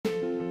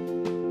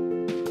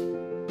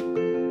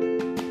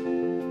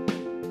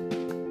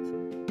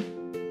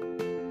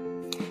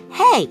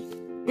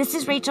This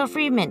is Rachel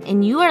Friedman,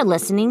 and you are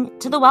listening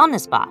to The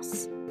Wellness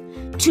Boss.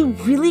 To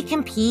really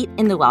compete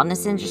in the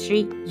wellness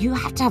industry, you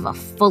have to have a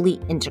fully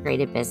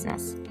integrated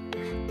business.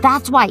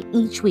 That's why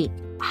each week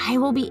I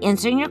will be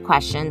answering your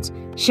questions,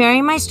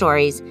 sharing my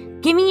stories,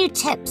 giving you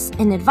tips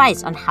and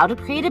advice on how to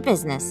create a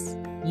business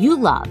you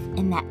love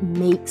and that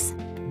makes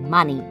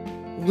money.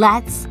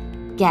 Let's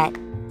get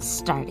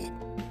started.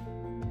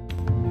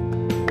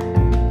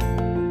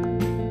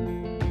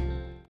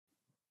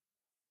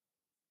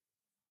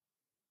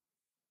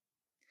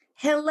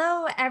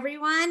 Hello,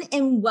 everyone,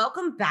 and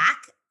welcome back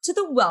to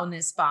The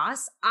Wellness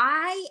Boss.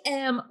 I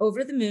am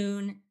over the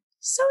moon,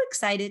 so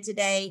excited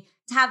today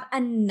to have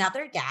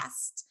another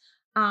guest.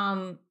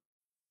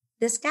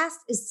 This guest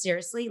is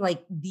seriously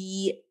like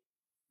the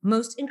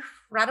most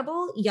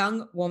incredible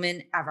young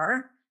woman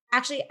ever.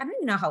 Actually, I don't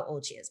even know how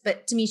old she is,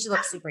 but to me, she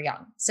looks super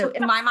young. So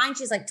in my mind,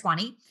 she's like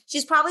 20.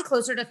 She's probably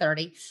closer to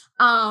 30.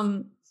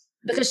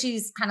 Because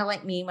she's kind of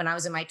like me when I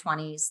was in my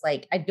 20s.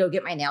 Like I'd go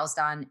get my nails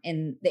done,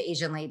 and the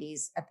Asian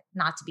ladies,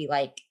 not to be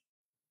like,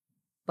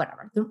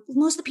 whatever.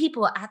 Most of the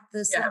people at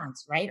the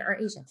salons, right, are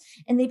Asian.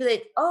 And they'd be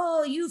like,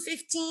 oh, you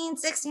 15,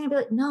 16. I'd be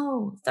like,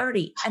 no,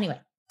 30. Anyway,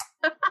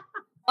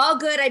 all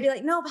good. I'd be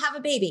like, nope, have a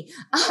baby.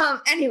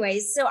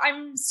 Anyways, so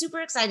I'm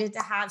super excited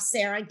to have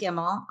Sarah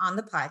Gimmel on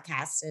the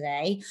podcast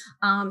today.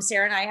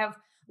 Sarah and I have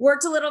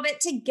worked a little bit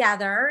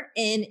together,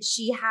 and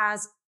she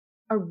has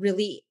a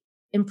really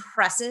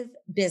impressive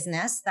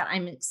business that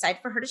I'm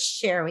excited for her to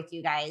share with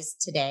you guys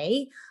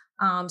today.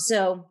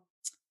 So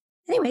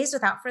anyways,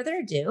 without further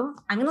ado,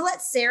 I'm going to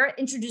let Sarah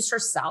introduce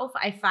herself.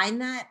 I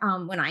find that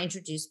when I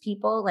introduce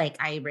people, like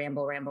I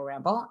ramble.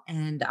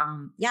 And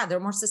they're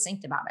more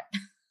succinct about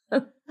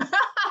it.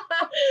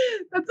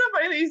 That's so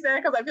funny that you say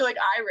it, because I feel like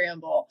I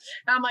ramble.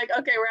 And I'm like,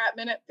 okay, we're at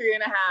minute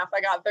 3.5.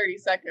 I got 30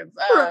 seconds.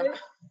 Right.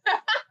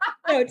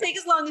 No, take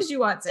as long as you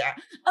want, Sarah.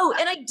 Oh,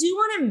 and I do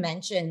want to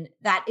mention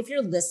that if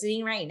you're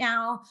listening right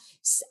now,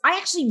 I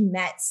actually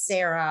met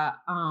Sarah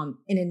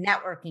in a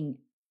networking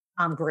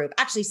group.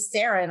 Actually,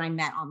 Sarah and I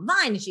met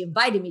online, and she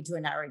invited me to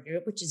a networking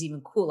group, which is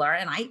even cooler.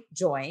 And I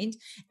joined.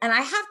 And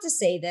I have to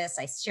say this,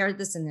 I shared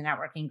this in the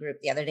networking group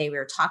the other day. We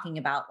were talking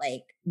about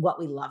like what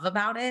we love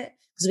about it,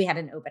 because we had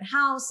an open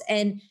house,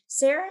 and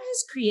Sarah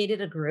has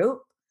created a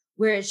group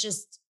where it's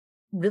just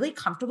really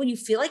comfortable. You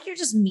feel like you're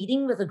just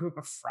meeting with a group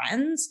of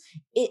friends.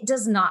 It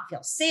does not feel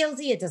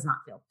salesy. It does not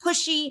feel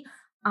pushy.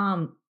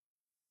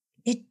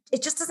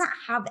 It just doesn't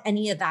have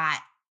any of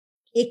that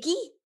icky.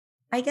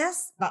 I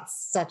guess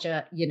that's such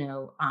a,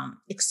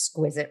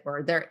 exquisite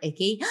word. They're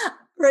icky,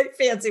 right?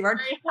 Fancy word.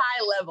 Very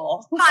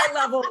high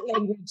level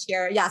language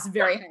here. Yes,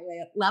 very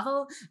high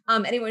level.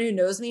 Anyone who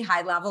knows me,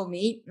 high level,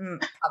 me,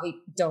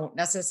 probably don't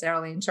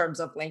necessarily in terms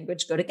of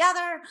language go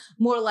together.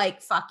 More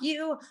like fuck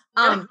you.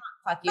 Not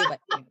fuck you,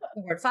 but the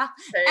word fuck.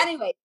 Right.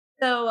 Anyway,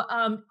 so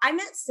I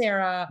met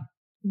Sarah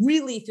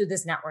really through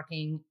this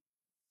networking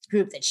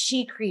group that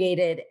she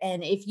created.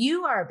 And if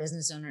you are a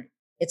business owner,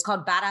 it's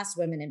called Badass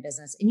Women in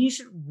Business, and you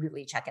should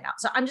really check it out.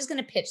 So I'm just going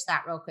to pitch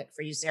that real quick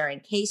for you, Sarah, in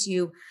case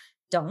you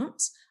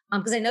don't,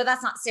 because I know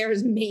that's not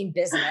Sarah's main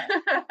business,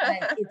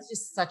 but it's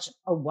just such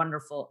a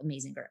wonderful,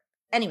 amazing group.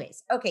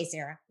 Anyways, okay,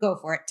 Sarah, go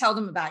for it. Tell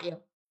them about you.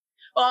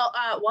 Well,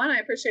 one, I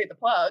appreciate the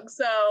plug.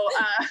 So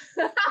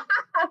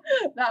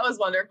that was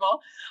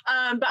wonderful.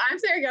 But I'm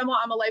Sarah Gimmel.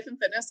 I'm a life and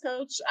fitness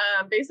coach.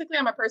 Basically,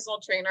 I'm a personal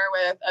trainer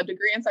with a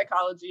degree in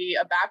psychology,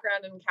 a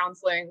background in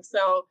counseling.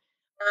 So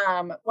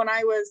when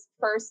I was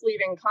first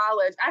leaving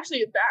college,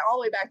 actually all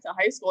the way back to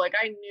high school, like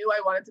I knew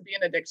I wanted to be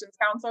an addictions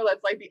counselor.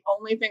 That's like the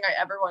only thing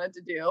I ever wanted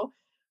to do.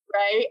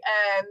 Right.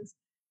 And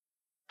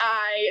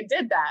I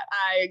did that.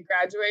 I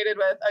graduated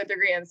with a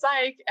degree in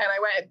psych, and I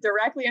went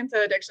directly into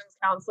addictions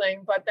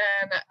counseling. But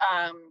then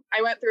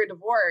I went through a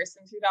divorce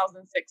in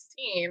 2016,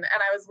 and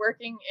I was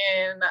working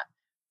in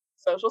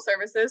social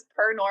services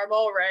per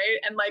normal. Right.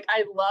 And like,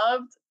 I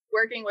loved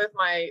working with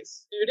my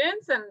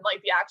students and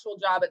like the actual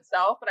job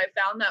itself. But I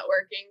found that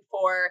working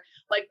for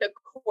like the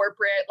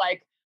corporate,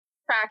 like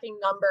tracking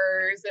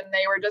numbers, and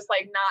they were just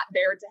like not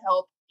there to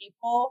help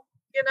people,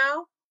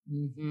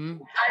 Mm-hmm.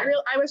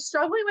 I was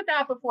struggling with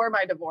that before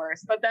my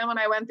divorce. But then when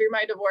I went through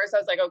my divorce, I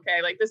was like,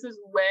 okay, like this is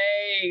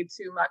way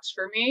too much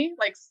for me.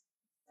 Like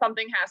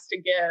something has to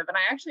give. And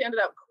I actually ended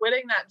up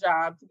quitting that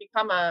job to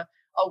become a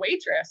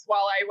waitress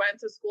while I went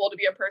to school to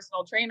be a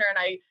personal trainer. And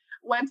I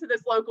went to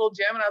this local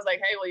gym, and I was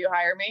like, hey, will you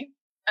hire me?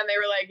 And they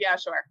were like, yeah,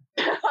 sure.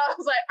 I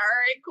was like, all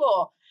right,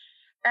 cool.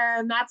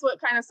 And that's what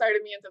kind of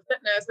started me into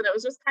fitness. And it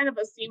was just kind of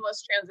a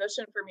seamless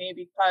transition for me,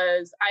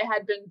 because I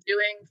had been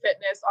doing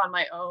fitness on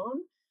my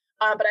own,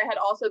 but I had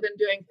also been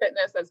doing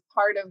fitness as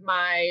part of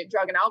my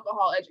drug and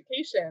alcohol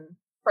education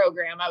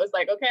program. I was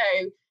like,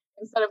 okay,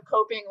 instead of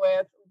coping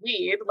with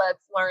weed, let's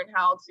learn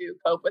how to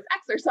cope with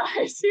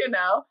exercise,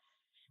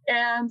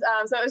 And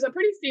so it was a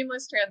pretty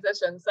seamless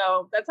transition.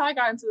 So that's how I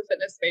got into the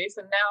fitness space.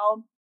 And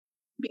now,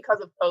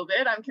 because of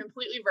COVID, I'm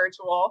completely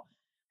virtual.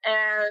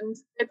 And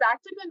it's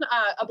actually been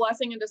a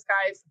blessing in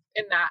disguise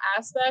in that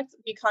aspect,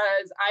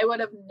 because I would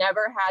have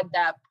never had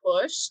that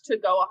push to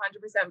go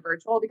 100%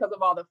 virtual because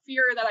of all the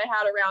fear that I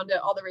had around it,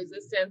 all the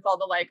resistance, all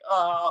the like,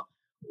 oh,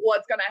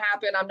 what's going to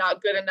happen? I'm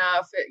not good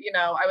enough.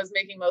 I was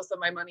making most of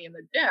my money in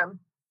the gym.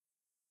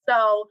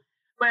 So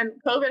when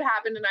COVID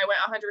happened and I went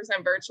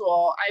 100%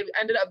 virtual, I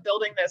ended up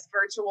building this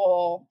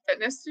virtual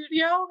fitness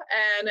studio.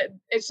 And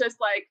it's just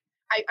like,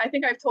 I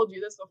think I've told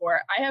you this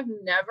before. I have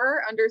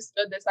never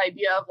understood this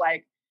idea of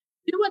like,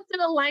 do what's in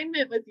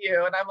alignment with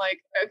you. And I'm like,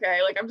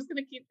 okay, like I'm just going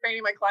to keep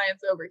training my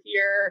clients over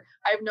here.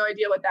 I have no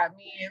idea what that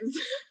means.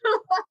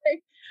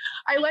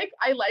 I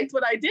liked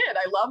what I did.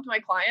 I loved my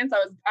clients.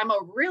 I'm a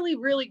really,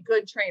 really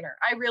good trainer.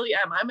 I really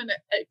am. I'm an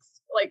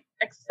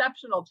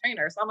exceptional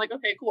trainer. So I'm like,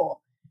 okay,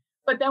 cool.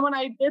 But then when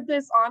I did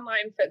this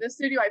online fitness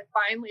studio, I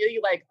finally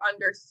like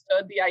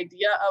understood the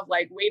idea of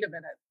like, wait a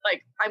minute,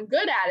 like I'm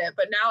good at it,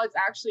 but now it's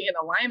actually in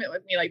alignment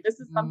with me. Like this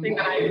is something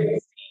that I can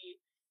see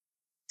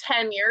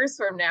 10 years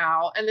from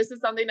now. And this is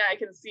something that I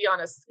can see on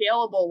a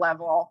scalable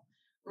level.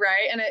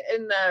 Right. And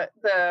in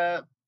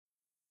the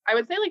I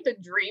would say like the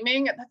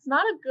dreaming, that's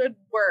not a good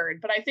word,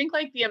 but I think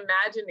like the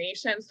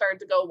imagination started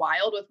to go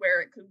wild with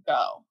where it could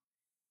go.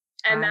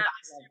 And that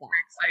was super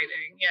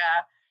exciting.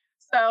 Yeah.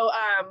 So,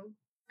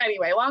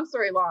 anyway, long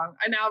story long,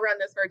 I now run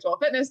this virtual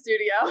fitness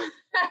studio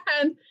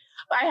and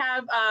I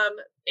have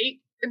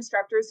 8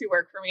 instructors who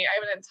work for me. I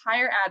have an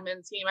entire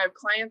admin team. I have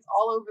clients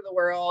all over the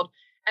world.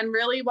 And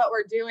really what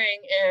we're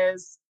doing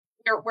is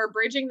we're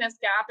bridging this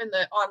gap in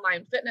the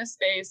online fitness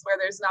space where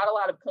there's not a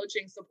lot of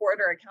coaching support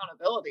or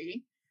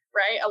accountability,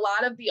 right? A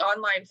lot of the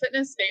online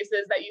fitness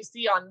spaces that you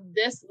see on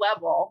this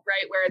level,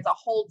 right, where it's a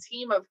whole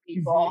team of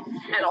people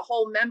and a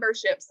whole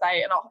membership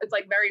site and it's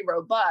like very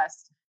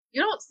robust.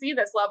 You don't see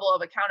this level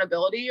of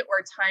accountability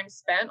or time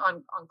spent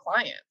on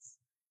clients,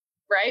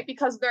 right?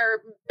 Because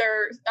they're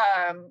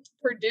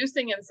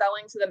producing and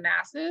selling to the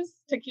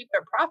masses to keep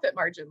their profit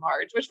margin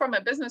large, which from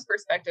a business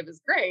perspective is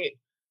great.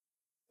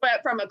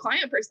 But from a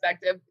client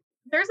perspective,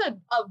 there's a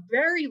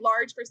very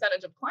large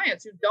percentage of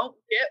clients who don't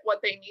get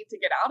what they need to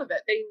get out of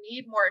it. They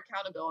need more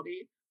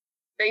accountability.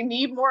 They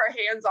need more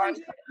hands-on.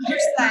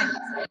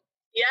 100%.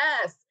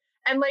 Yes.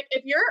 And like,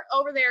 if you're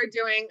over there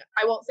doing,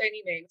 I won't say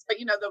any names, but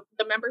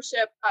the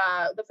membership,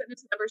 the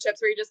fitness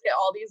memberships where you just get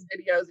all these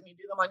videos and you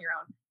do them on your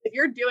own. If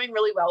you're doing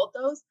really well with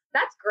those,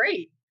 that's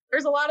great.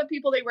 There's a lot of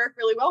people they work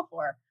really well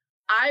for.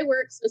 I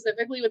work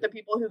specifically with the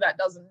people who that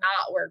does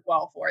not work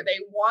well for. They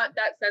want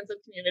that sense of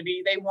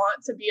community. They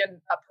want to be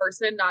a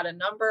person, not a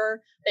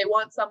number. They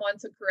want someone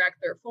to correct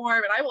their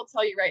form. And I will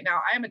tell you right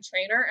now, I am a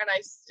trainer and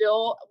I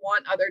still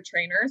want other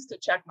trainers to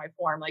check my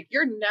form. Like,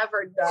 you're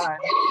never done,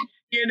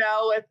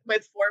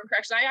 with form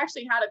correction. I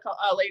actually had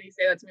a lady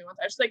say that to me one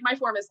time. She's like, my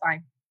form is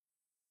fine.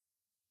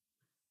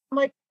 I'm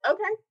like,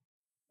 okay.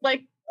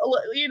 Like,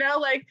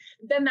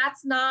 then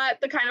that's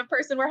not the kind of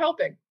person we're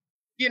helping.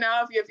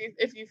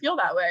 If you feel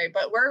that way,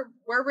 but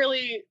we're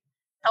really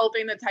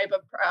helping the type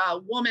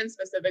of woman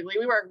specifically.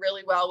 We work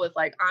really well with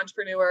like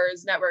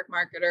entrepreneurs, network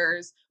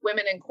marketers,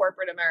 women in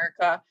corporate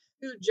America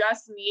who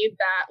just need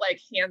that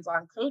like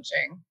hands-on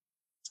coaching.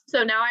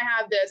 So now I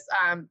have this,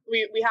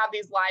 we have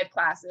these live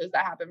classes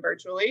that happen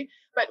virtually,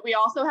 but we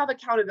also have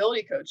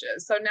accountability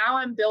coaches. So now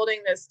I'm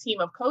building this team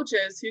of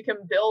coaches who can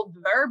build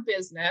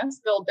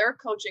their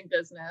coaching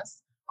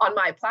business on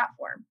my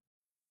platform.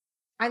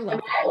 I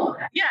love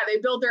that. Yeah, they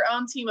build their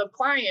own team of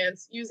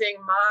clients using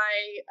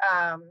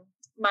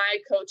my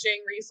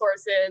coaching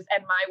resources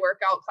and my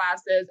workout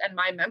classes and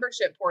my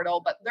membership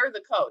portal, but they're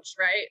the coach,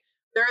 right?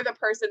 They're the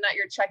person that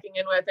you're checking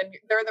in with and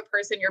they're the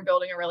person you're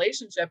building a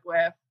relationship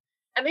with.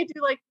 And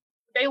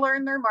they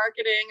learn their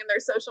marketing and their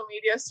social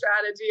media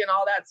strategy and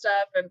all that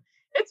stuff. And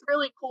it's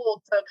really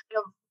cool to kind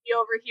of be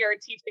over here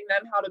teaching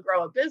them how to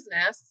grow a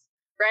business,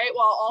 right?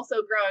 While also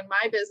growing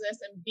my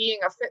business and being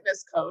a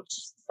fitness coach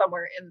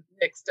somewhere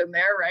mixed in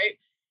there, right?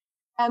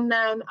 And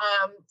then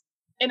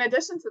in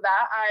addition to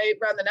that, I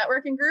run the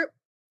networking group.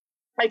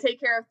 I take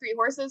care of 3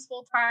 horses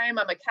full time.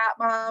 I'm a cat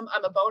mom.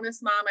 I'm a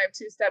bonus mom. I have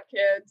 2 step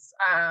kids.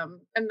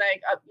 And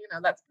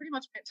that's pretty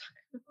much my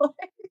time.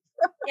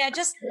 Yeah,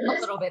 just a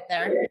little bit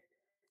there.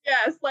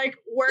 Yes, like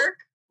work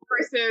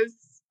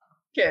versus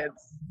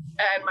kids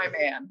and my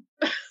man.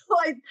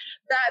 Like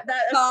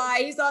that.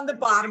 He's on the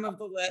bottom of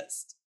the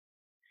list.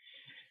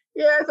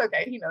 Yeah, it's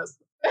okay. He knows.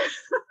 I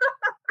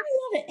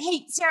love it.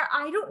 Hey, Sarah,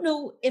 I don't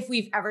know if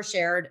we've ever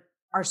shared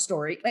our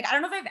story. Like, I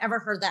don't know if I've ever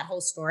heard that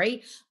whole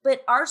story,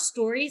 but our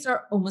stories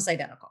are almost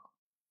identical.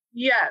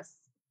 Yes.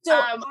 So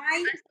I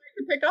started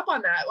to pick up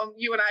on that when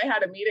you and I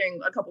had a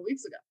meeting a couple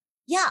weeks ago.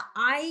 Yeah,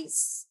 I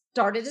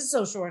started as a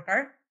social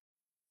worker,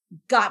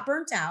 got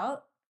burnt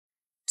out,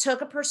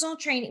 took a personal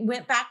training,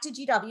 went back to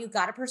GW,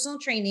 got a personal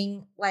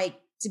training, like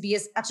to be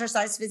an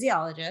exercise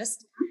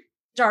physiologist.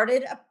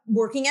 Started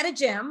working at a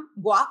gym,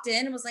 walked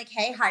in and was like,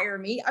 hey, hire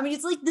me. I mean,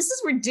 it's like, this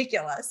is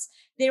ridiculous.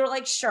 They were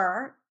like,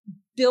 sure.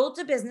 Built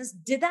a business,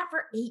 did that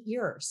for 8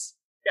 years.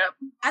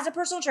 Yep. As a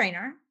personal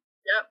trainer.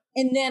 Yep.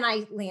 And then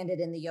I landed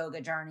in the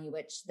yoga journey,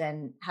 which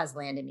then has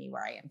landed me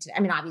where I am today.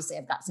 I mean, obviously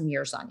I've got some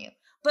years on you,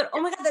 But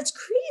oh my God, that's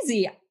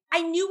crazy.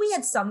 I knew we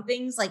had some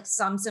things, like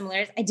some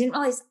similarities. I didn't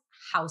realize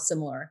how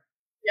similar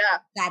Yeah.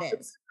 that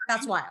is.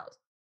 That's wild.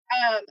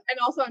 And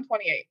also I'm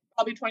 28.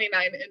 I'll be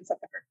 29 in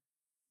September.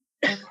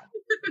 Okay.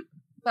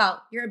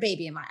 Well, you're a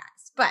baby in my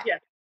eyes, but yeah.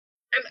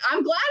 And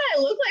I'm glad I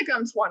look like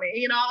I'm 20.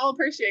 You know, I'll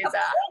appreciate that. I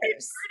don't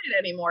get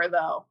carded anymore,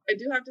 though. I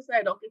do have to say,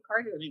 I don't get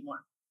carded anymore.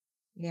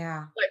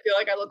 Yeah. I feel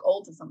like I look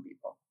old to some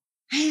people.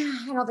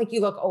 I don't think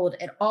you look old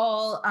at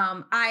all.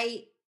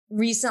 I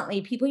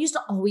recently, people used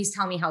to always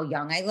tell me how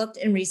young I looked.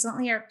 And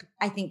recently,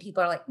 I think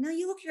people are like, no,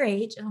 you look your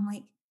age. And I'm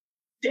like,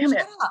 damn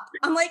it. Up.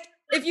 I'm like,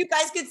 if you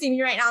guys could see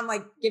me right now, I'm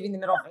like giving the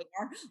middle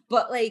finger.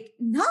 But like,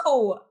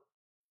 no,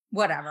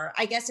 whatever.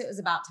 I guess it was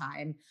about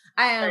time.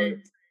 Right.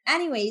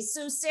 Anyway,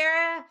 so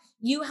Sarah,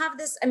 you have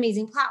this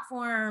amazing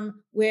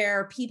platform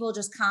where people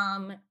just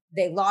come,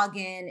 they log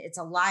in, it's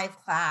a live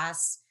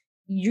class.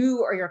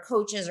 You or your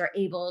coaches are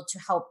able to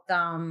help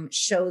them,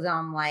 show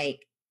them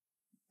like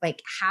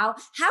how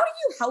do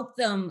you help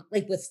them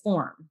like with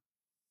form?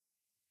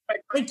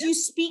 Like, do you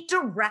speak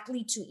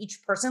directly to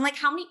each person? Like,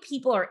 how many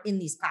people are in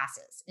these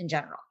classes in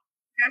general?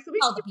 Yeah, so we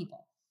all the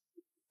people.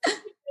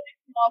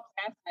 Small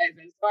class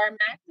sizes. So our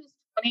max is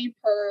 20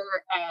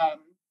 per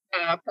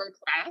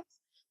class.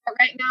 But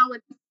right now,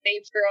 with the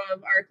nature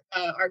of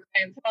our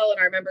clientele and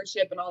our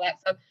membership and all that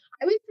stuff,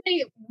 I would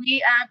say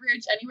we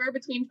average anywhere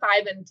between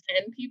 5 and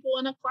 10 people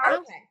in a class.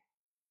 Okay.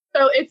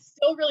 So it's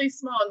still really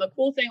small. And the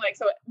cool thing, like,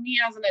 so me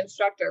as an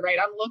instructor, right,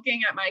 I'm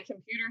looking at my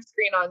computer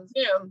screen on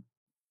Zoom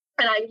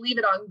and I leave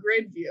it on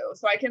grid view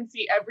so I can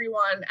see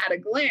everyone at a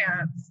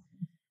glance.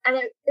 And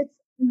it's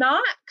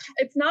not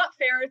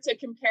fair to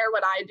compare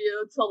what I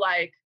do to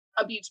like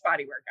a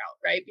Beachbody workout,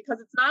 right?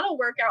 Because it's not a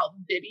workout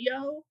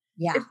video.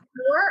 Yeah. It's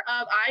more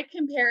of, I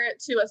compare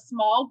it to a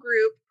small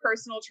group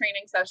personal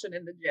training session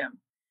in the gym.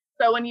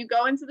 So when you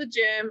go into the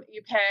gym,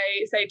 you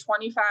pay, say,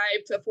 $25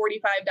 to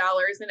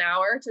 $45 an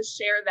hour to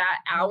share that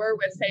hour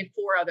with, say,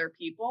 4 other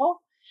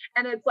people.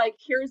 And it's like,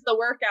 here's the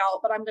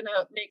workout, but I'm going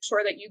to make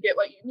sure that you get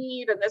what you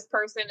need. And this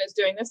person is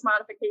doing this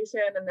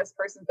modification and this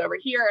person's over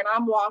here. And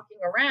I'm walking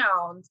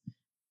around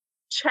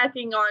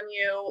checking on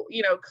you,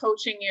 you know,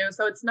 coaching you.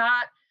 So it's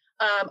not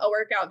a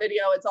workout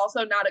video. It's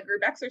also not a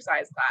group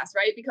exercise class,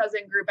 right? Because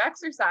in group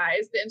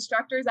exercise, the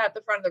instructor's at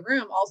the front of the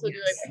room also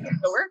doing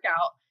the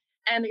workout.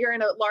 And you're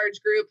in a large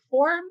group.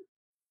 Form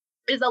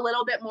is a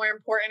little bit more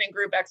important in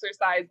group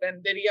exercise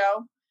than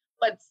video,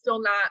 but still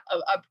not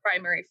a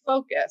primary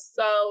focus.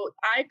 So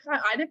I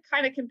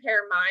kind of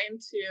compare mine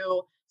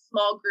to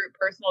small group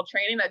personal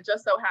training that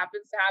just so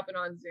happens to happen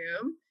on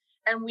Zoom.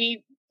 And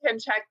we can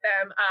check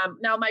them.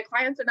 Now, my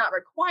clients are not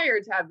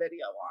required to have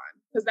video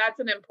on because that's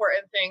an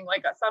important thing.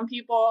 Like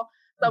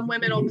some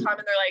women will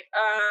come and they're like,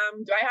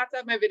 do I have to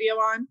have my video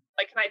on?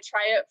 Like, can I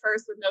try it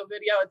first with no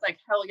video? It's like,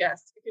 hell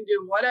yes, you can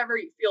do whatever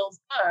feels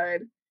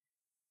good.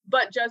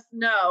 But just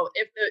know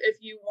if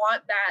you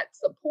want that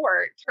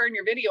support, turn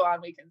your video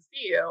on, we can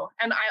see you.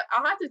 And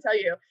I'll have to tell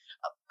you,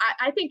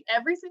 I think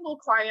every single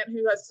client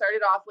who has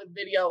started off with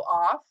video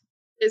off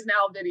is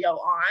now video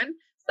on.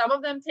 Some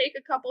of them take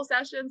a couple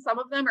sessions. Some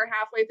of them are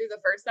halfway through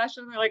the first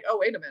session. They're like, oh,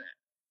 wait a minute.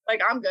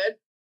 Like, I'm good.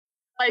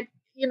 Like,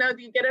 you know,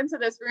 you get into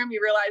this room, you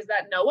realize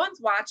that no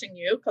one's watching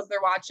you because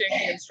they're watching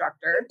the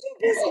instructor.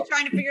 They're busy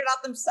trying to figure it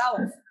out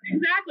themselves.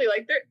 Exactly.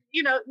 Like, they're,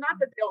 you know,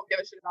 not that they don't give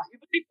a shit about you,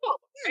 but they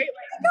don't, right?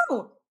 Like,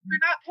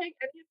 they're not paying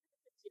any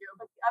attention to you.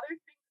 But the other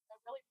thing, a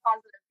really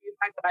positive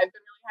feedback that I've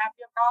been really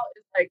happy about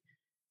is like,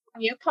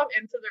 when you come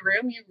into the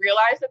room, you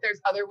realize that there's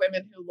other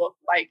women who look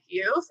like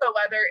you. So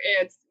whether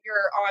it's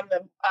you're on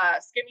the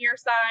skinnier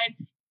side,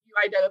 you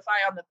identify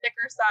on the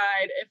thicker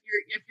side. If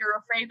you're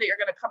afraid that you're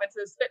going to come into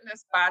this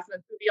fitness class and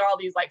it's going to be all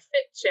these like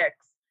fit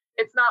chicks,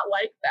 it's not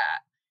like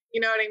that.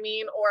 You know what I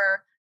mean?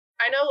 Or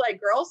I know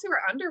like girls who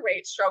are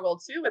underweight struggle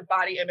too with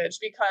body image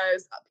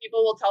because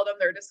people will tell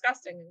them they're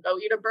disgusting and go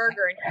eat a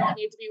burger and you don't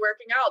need to be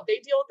working out.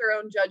 They deal with their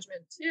own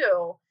judgment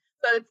too.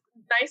 So it's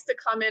nice to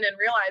come in and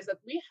realize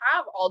that we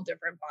have all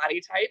different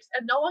body types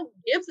and no one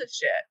gives a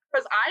shit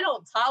because I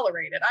don't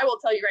tolerate it. I will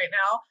tell you right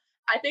now,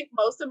 I think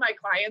most of my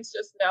clients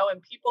just know,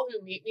 and people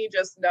who meet me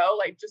just know,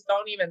 like, just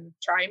don't even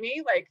try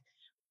me. Like,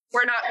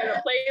 we're not going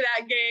to play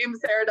that game.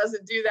 Sarah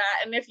doesn't do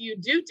that. And if you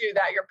do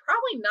that, you're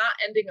probably not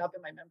ending up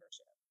in my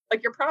membership.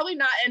 Like, you're probably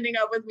not ending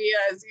up with me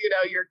as, you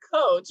know, your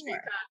coach because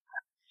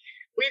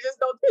we just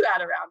don't do that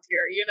around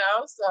here, you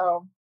know?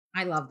 So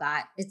I love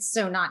that. It's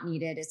so not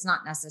needed. It's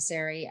not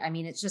necessary. I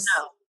mean, it's just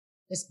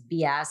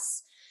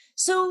BS.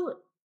 So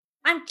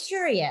I'm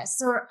curious,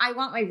 or I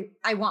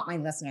want my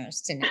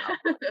listeners to know.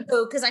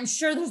 So, because I'm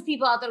sure there's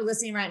people out there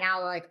listening right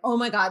now like, oh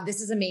my God,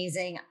 this is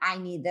amazing. I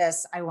need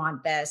this. I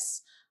want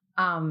this.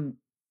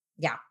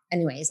 Yeah.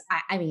 Anyways,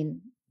 I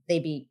mean,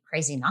 they'd be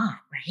crazy not,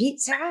 right,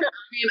 Sarah? I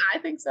mean, I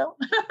think so.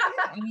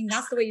 I mean,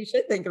 that's the way you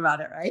should think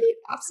about it, right?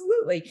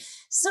 Absolutely.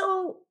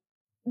 So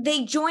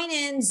they join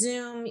in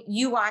Zoom,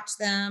 you watch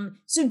them.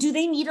 So do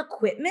they need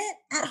equipment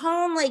at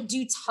home? Like, do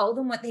you tell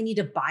them what they need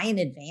to buy in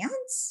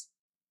advance?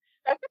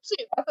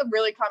 That's a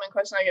really common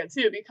question I get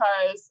too,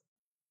 because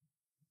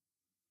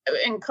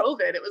in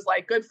COVID, it was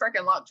like good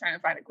freaking luck trying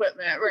to find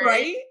equipment, right?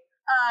 Right.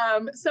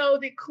 So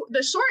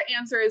the short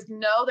answer is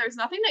no, there's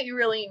nothing that you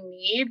really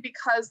need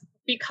because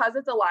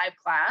it's a live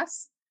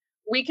class.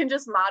 We can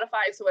just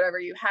modify to whatever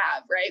you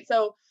have, right?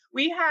 So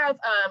we have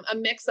a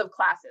mix of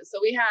classes. So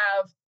we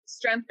have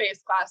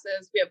strength-based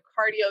classes, we have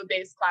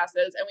cardio-based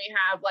classes, and we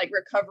have like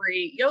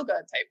recovery yoga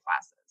type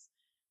classes.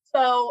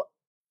 So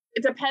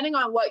depending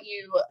on what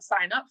you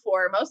sign up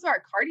for, most of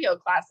our cardio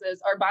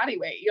classes are body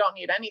weight. You don't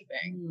need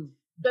anything.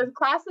 The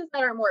classes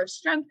that are more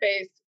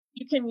strength-based,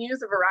 you can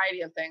use a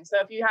variety of things. So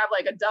if you have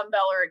like a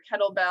dumbbell or a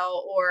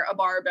kettlebell or a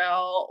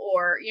barbell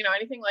or,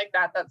 anything like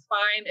that, that's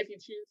fine. If you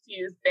choose to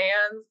use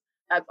bands,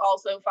 that's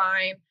also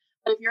fine.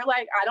 But if you're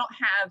like, I don't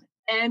have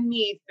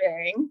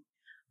anything,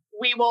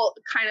 we will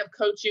kind of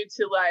coach you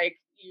to like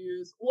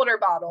use water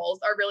bottles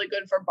are really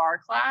good for bar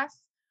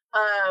class.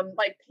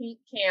 Like paint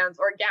cans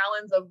or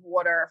gallons of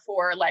water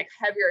for like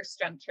heavier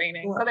strength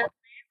training. Wow. So there's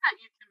ways that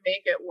you can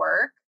make it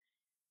work.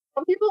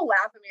 Some people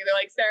laugh at me. They're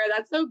like, Sarah,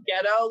 that's so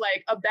ghetto,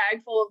 like a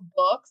bag full of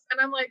books. And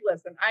I'm like,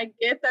 listen, I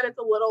get that it's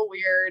a little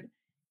weird.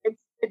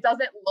 It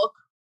doesn't look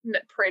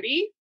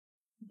pretty,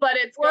 but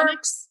it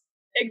works.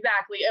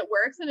 Exactly. It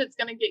works and it's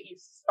going to get you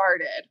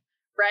started.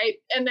 Right.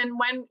 And then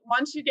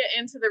once you get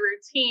into the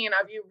routine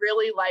of you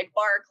really like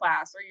bar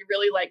class or you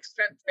really like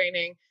strength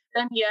training,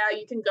 then yeah,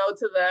 you can go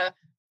to the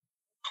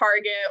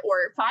Target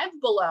or Five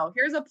Below.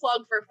 Here's a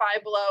plug for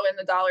Five Below in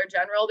the Dollar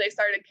General. They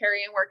started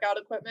carrying workout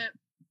equipment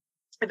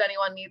if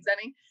anyone needs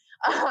any.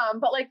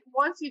 But like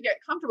once you get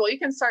comfortable, you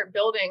can start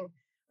building.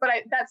 But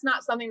that's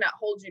not something that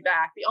holds you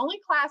back. The only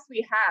class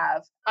we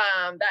have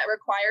that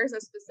requires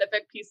a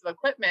specific piece of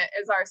equipment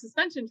is our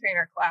suspension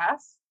trainer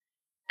class.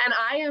 And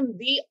I am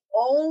the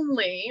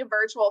only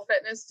virtual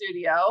fitness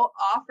studio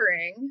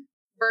offering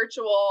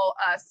virtual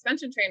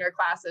suspension trainer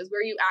classes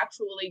where you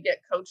actually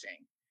get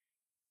coaching.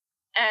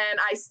 And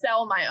I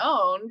sell my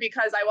own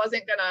because I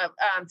wasn't going to,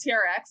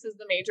 TRX is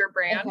the major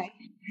brand. Okay.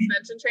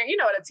 Suspension trainer. You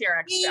know what a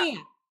TRX is. Yeah.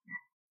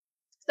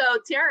 So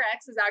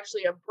TRX is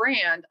actually a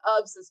brand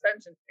of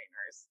suspension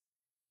trainers.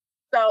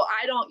 So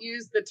I don't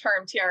use the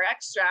term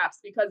TRX straps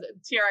because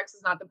TRX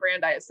is not the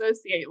brand I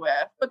associate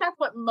with, but that's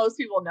what most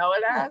people know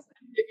it as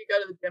if you go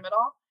to the gym at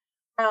all.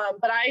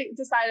 But I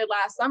decided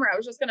last summer I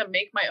was just going to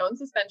make my own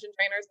suspension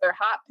trainers. They're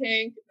hot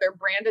pink. They're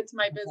branded to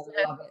my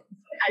business.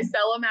 I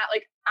sell them at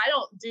I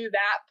don't do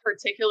that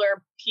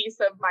particular piece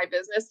of my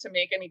business to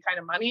make any kind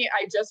of money.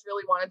 I just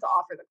really wanted to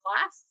offer the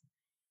class.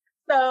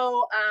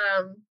 So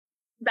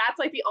that's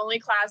like the only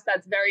class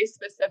that's very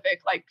specific,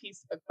 like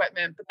piece of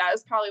equipment. But that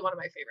is probably one of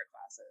my favorite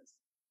classes.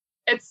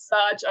 It's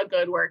such a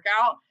good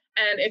workout.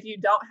 And if you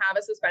don't have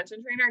a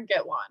suspension trainer,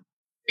 get one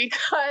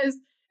because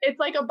it's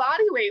like a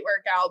body weight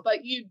workout,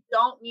 but you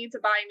don't need to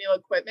buy new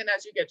equipment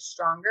as you get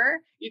stronger.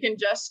 You can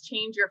just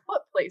change your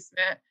foot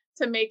placement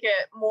to make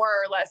it more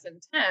or less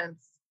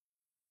intense.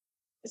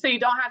 So you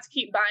don't have to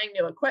keep buying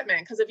new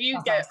equipment. Because if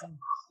you get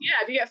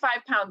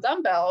 5-pound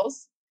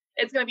dumbbells,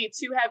 it's going to be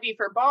too heavy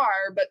for bar,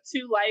 but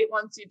too light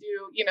once you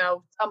do,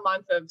 a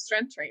month of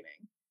strength training.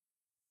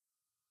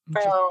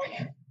 So,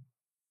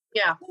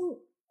 yeah.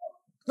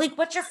 Like,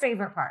 what's your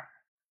favorite part?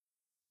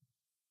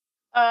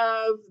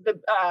 Of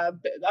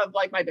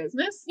like my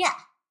business? Yeah.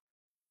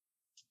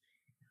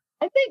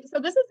 I think, so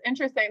this is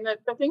interesting.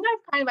 The thing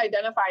I've kind of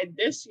identified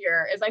this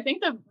year is I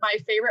think my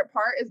favorite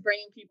part is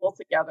bringing people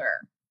together,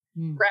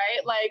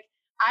 right? Like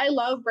I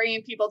love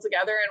bringing people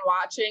together and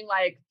watching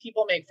like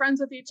people make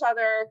friends with each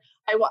other.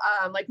 I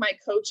like my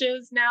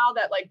coaches now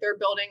that like they're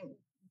building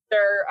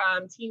their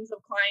teams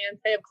of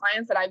clients. They have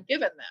clients that I've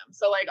given them.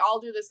 So like I'll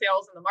do the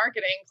sales and the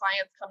marketing,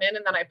 clients come in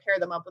and then I pair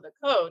them up with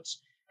a coach.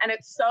 And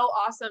it's so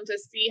awesome to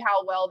see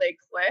how well they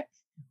click.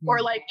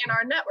 Or like in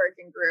our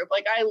networking group,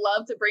 like I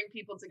love to bring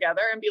people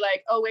together and be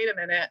like, oh, wait a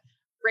minute,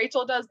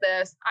 Rachel does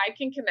this. I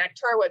can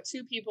connect her with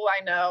 2 people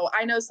I know.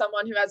 I know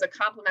someone who has a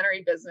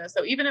complementary business.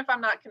 So even if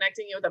I'm not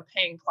connecting you with a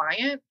paying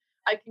client,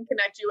 I can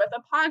connect you with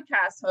a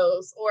podcast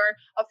host or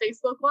a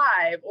Facebook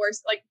Live or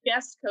like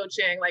guest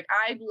coaching. Like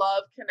I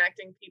love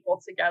connecting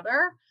people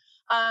together.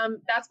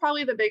 That's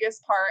probably the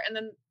biggest part. And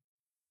then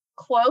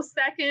close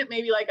second,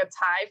 maybe like a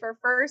tie for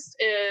first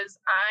is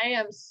I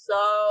am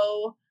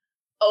so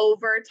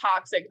over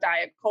toxic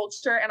diet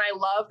culture. And I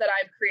love that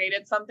I've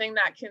created something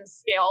that can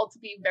scale to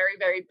be very,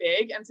 very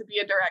big and to be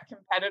a direct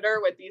competitor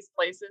with these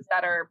places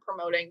that are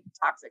promoting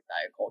toxic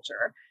diet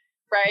culture,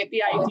 right?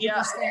 The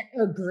idea.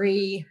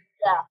 Agree.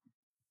 Yeah.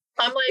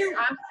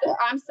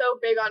 I'm so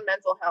big on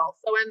mental health.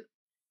 So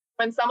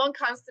when someone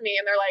comes to me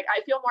and they're like, I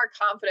feel more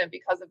confident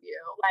because of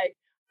you, like,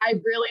 I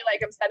really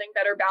I'm setting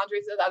better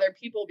boundaries with other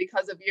people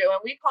because of you.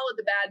 And we call it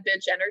the bad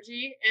bitch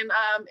energy in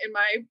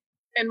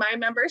my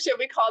membership,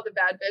 we call it the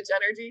bad bitch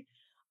energy.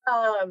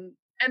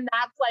 And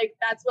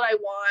that's what I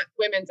want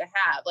women to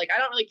have. Like, I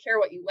don't really care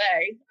what you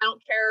weigh. I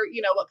don't care,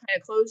 what kind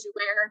of clothes you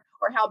wear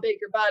or how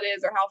big your butt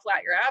is or how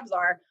flat your abs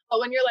are.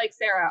 But when you're like,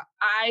 Sarah,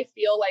 I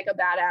feel like a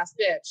badass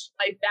bitch,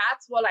 like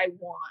that's what I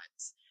want.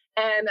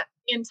 And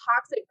in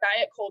toxic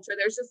diet culture,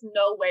 there's just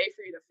no way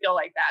for you to feel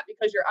like that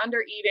because you're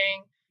under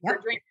eating,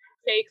 you're drinking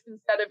shakes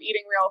instead of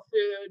eating real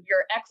food.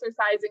 You're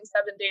exercising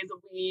 7 days a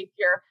week.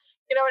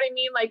 You know what I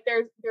mean? Like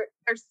there's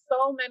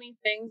so many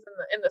things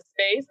in the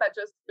space that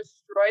just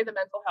destroy the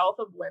mental health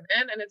of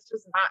women, and it's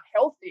just not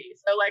healthy.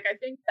 So like I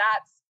think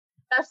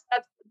that's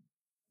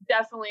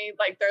definitely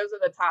like those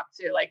are the top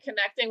two, like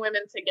connecting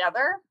women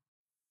together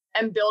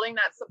and building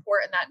that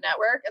support and that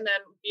network, and then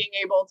being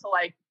able to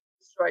like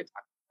destroy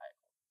toxic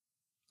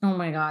cycles. Oh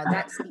my God,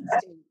 that speaks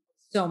to me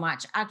so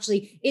much.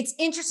 Actually, it's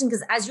interesting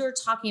because as you were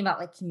talking about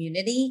like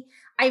community,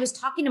 I was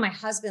talking to my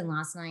husband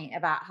last night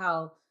about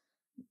how,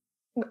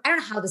 I don't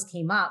know how this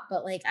came up,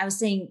 but like I was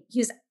saying,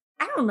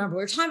 I don't remember,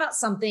 we were talking about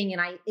something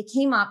and it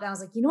came up and I was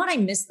like, you know what I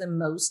miss the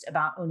most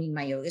about owning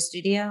my yoga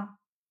studio?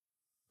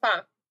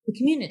 Huh. The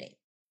community.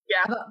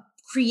 Yeah. About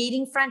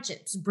creating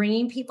friendships,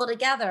 bringing people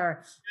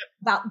together,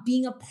 about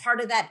being a part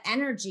of that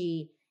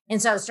energy.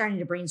 And so I was starting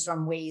to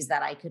brainstorm ways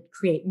that I could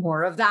create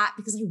more of that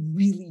because I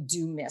really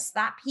do miss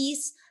that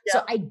piece. Yeah.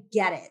 So I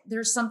get it.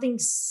 There's something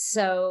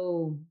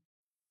so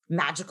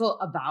magical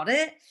about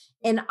it.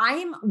 And I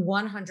am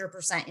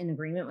 100% in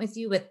agreement with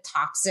you with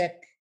toxic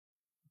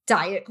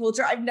diet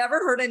culture. I've never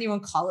heard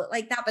anyone call it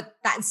like that, but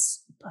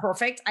that's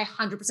perfect. I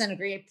 100%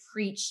 agree. I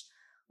preach,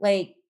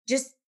 like,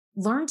 just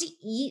learn to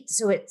eat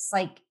so it's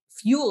like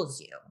fuels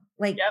you.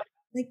 Like,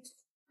 like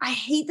I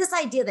hate this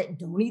idea that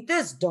don't eat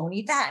this, don't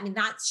eat that. I mean,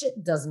 that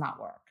shit does not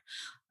work.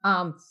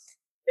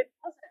 It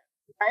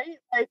doesn't, right?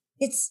 Like,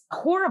 it's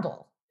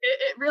horrible.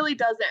 It really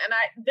doesn't.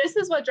 And this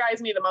is what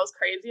drives me the most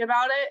crazy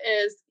about it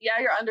is, yeah,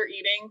 you're under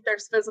eating.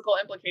 There's physical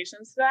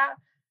implications to that.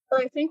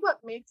 But I think what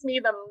makes me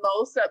the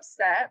most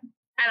upset,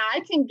 and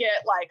I can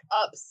get like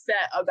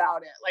upset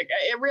about it, like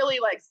it really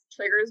like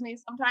triggers me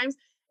sometimes,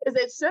 is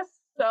it's just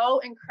so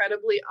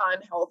incredibly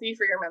unhealthy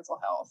for your mental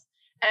health.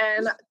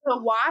 And to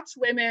watch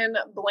women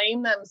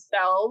blame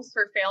themselves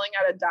for failing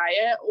at a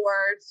diet,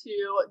 or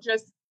to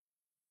just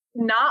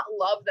not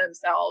love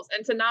themselves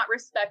and to not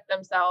respect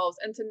themselves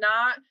and to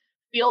not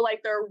feel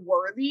like they're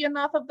worthy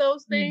enough of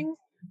those things,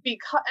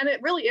 and it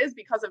really is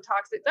because of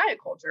toxic diet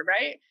culture,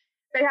 right?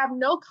 They have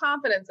no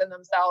confidence in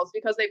themselves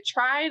because they've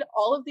tried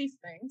all of these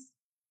things.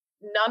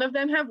 None of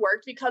them have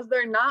worked because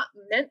they're not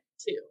meant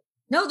to.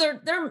 No,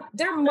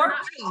 they're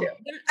marketing.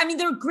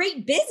 They're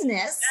great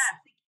business.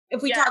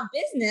 If we talk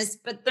business,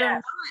 but they're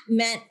not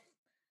meant,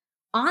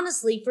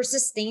 honestly, for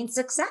sustained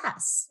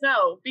success.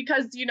 No,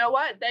 because you know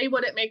what? They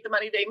wouldn't make the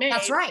money they made.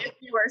 That's right. If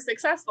you were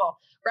successful,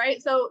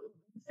 right? So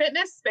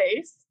fitness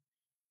space,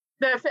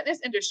 the fitness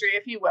industry,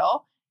 if you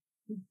will,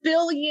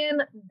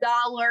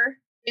 billion-dollar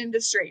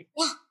industry.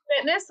 Yeah.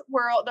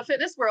 The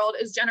fitness world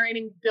is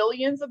generating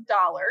billions of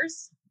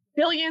dollars.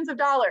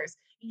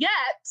 Yet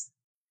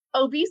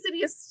obesity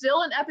is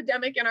still an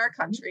epidemic in our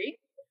country,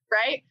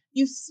 right?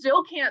 You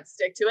still can't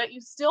stick to it.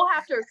 You still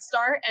have to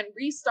start and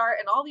restart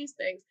and all these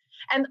things.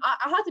 And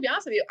I have to be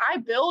honest with you, I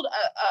build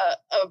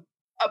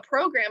a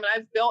program, and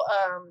I've built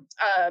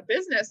a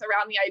business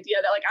around the idea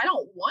that like, I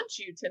don't want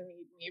you to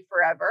need me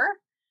forever.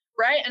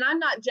 Right. And I'm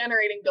not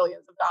generating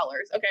billions of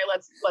dollars. Okay.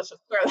 Let's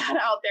just throw that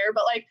out there.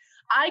 But like,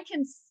 I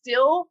can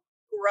still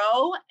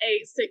grow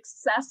a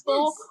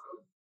successful,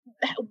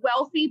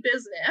 wealthy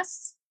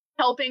business,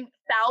 helping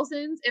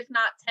thousands, if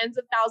not tens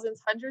of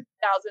thousands, hundreds of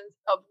thousands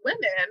of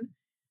women,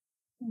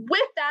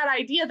 with that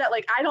idea that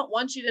like, I don't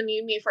want you to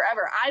need me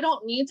forever. I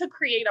don't need to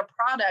create a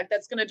product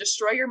that's going to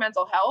destroy your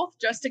mental health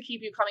just to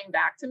keep you coming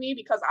back to me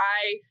because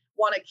I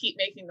want to keep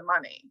making the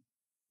money.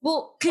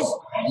 Well, because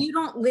you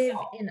don't live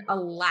in a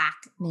lack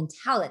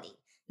mentality.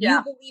 Yeah.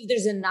 You believe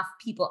there's enough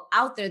people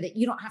out there that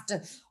you don't have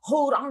to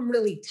hold on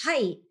really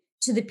tight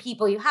to the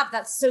people you have.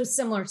 That's so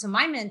similar to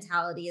my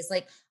mentality. Is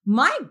like,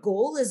 my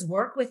goal is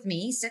work with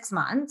me 6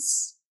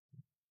 months,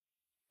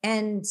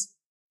 and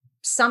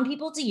some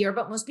people it's a year,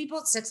 but most people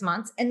it's 6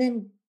 months, and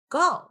then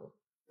go.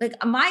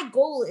 Like, my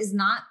goal is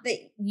not that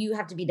you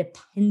have to be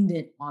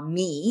dependent on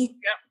me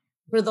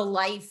for the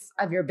life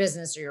of your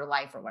business or your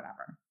life or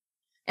whatever.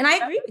 And I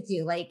agree with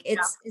you. Like,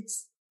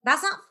 it's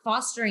that's not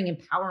fostering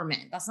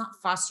empowerment. That's not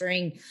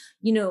fostering,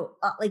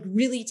 like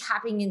really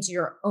tapping into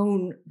your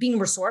own, being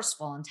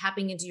resourceful and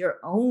tapping into your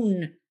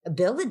own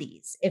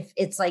abilities. If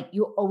it's like,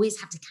 you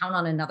always have to count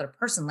on another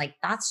person, like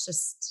that's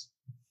just,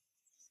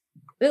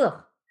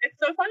 ugh. It's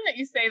so funny that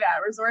you say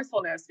that,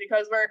 resourcefulness,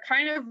 because we're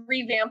kind of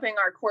revamping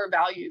our core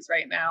values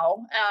right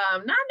now.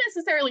 Not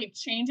necessarily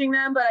changing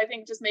them, but I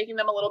think just making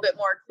them a little bit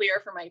more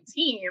clear for my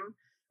team,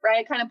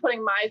 right? Kind of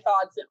putting my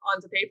thoughts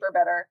onto paper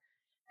better.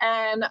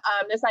 And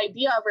this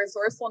idea of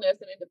resourcefulness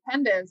and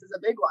independence is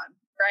a big one,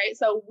 right?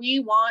 So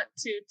we want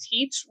to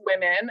teach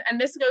women, and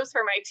this goes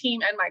for my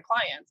team and my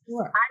clients.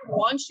 Sure. I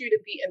want you to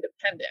be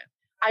independent.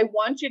 I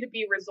want you to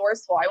be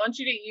resourceful. I want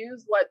you to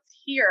use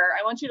what's here.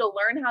 I want you to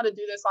learn how to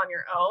do this on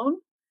your own,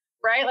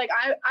 right? Like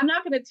I'm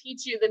not going to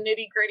teach you the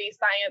nitty gritty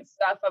science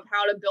stuff of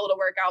how to build a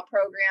workout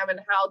program and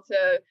how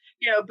to,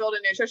 build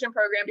a nutrition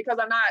program, because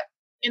I'm not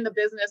in the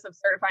business of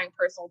certifying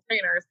personal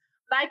trainers.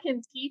 But I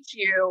can teach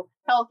you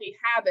healthy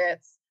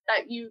habits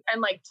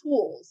and like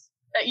tools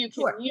that you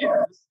can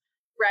use,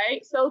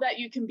 right? So that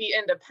you can be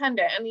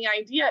independent. And the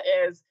idea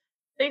is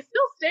they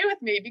still stay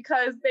with me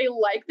because they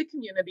like the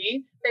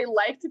community. They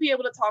like to be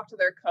able to talk to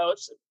their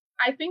coach.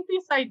 I think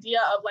this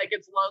idea of like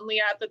it's lonely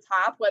at the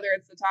top, whether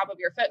it's the top of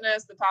your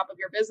fitness, the top of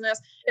your business,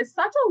 is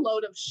such a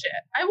load of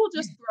shit. I will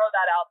just throw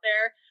that out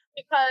there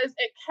because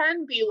it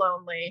can be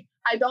lonely.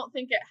 I don't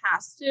think it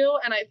has to.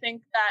 And I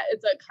think that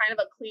it's a kind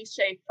of a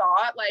cliche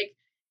thought. Like,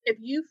 if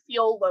you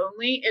feel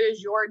lonely, it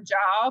is your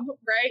job,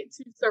 right,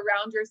 to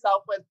surround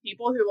yourself with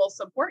people who will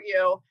support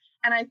you.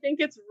 And I think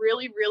it's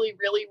really, really,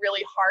 really,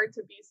 really hard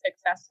to be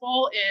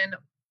successful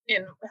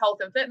in health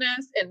and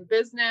fitness, in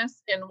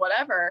business, in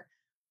whatever,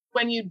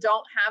 when you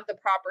don't have the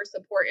proper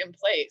support in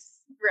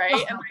place,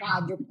 right? Oh,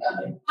 God, you're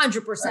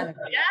 100%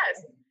 agree.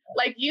 Yes.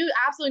 Like, you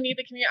absolutely need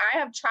the community. I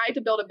have tried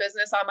to build a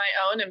business on my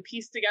own and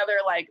piece together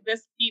like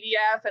this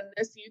PDF and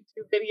this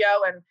YouTube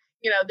video and,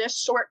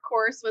 this short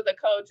course with a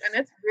coach. And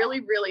it's really,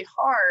 really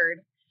hard.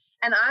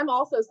 And I'm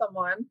also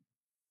someone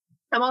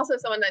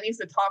that needs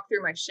to talk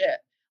through my shit.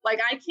 Like,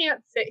 I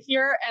can't sit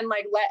here and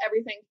like let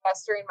everything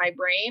fester in my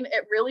brain.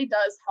 It really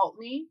does help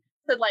me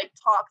to like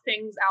talk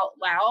things out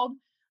loud.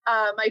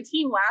 My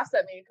team laughs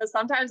at me because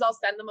sometimes I'll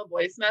send them a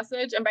voice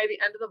message, and by the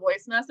end of the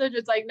voice message,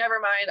 it's like, never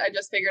mind, I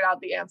just figured out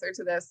the answer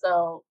to this,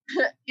 so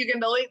you can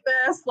delete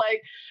this.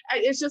 Like,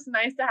 it's just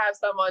nice to have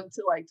someone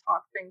to like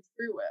talk things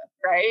through with,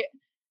 right?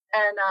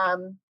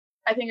 And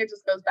I think it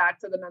just goes back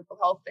to the mental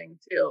health thing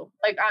too.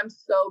 Like, I'm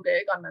so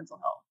big on mental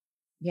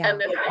health, and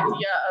this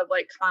idea of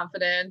like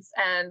confidence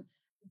and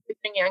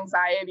ditching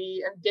anxiety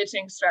and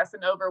ditching stress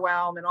and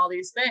overwhelm and all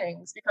these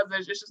things, because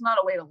there's just not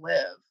a way to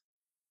live,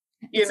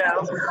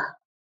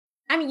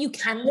 I mean, you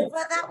can live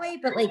that way,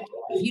 but like,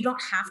 if you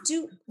don't have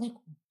to, like,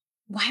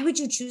 why would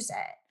you choose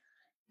it?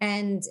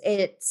 And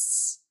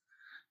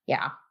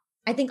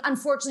I think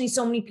unfortunately,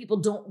 so many people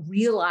don't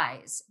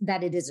realize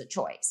that it is a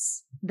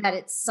choice, that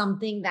it's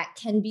something that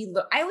can be,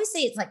 I always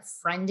say it's like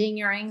friending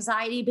your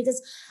anxiety,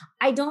 because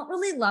I don't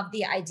really love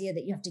the idea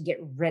that you have to get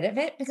rid of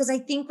it, because I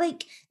think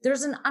like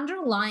there's an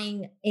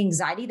underlying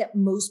anxiety that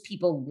most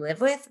people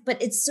live with,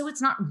 but it's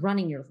not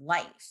running your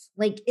life.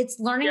 Like, it's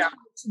learning how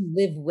to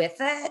live with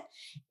it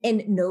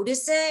and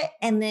notice it,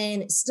 and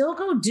then still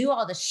go do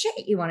all the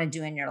shit you want to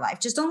do in your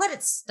life. Just don't let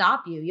it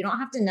stop you. You don't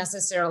have to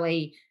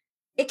necessarily,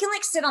 it can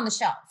like sit on the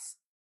shelf.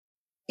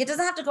 It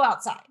doesn't have to go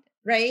outside,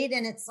 right?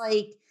 And it's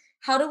like,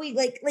 how do we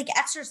like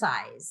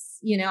exercise?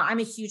 I'm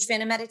a huge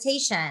fan of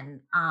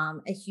meditation,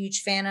 a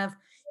huge fan of,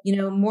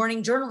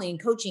 morning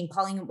journaling, coaching,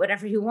 calling it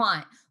whatever you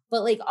want.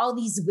 But like all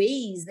these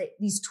ways, that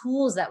these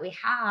tools that we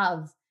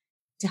have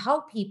to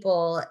help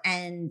people.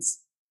 And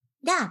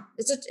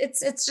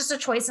it's just a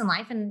choice in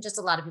life. And just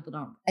a lot of people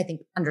don't, I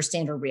think,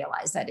 understand or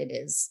realize that it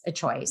is a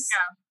choice.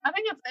 Yeah, I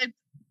think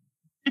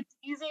it's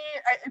easy.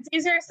 It's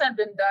easier said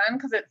than done,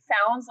 because it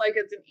sounds like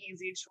it's an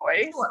easy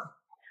choice. Sure.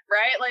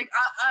 Right? Like,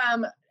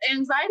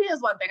 anxiety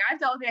is one thing. I've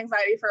dealt with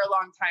anxiety for a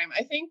long time.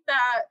 I think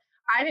that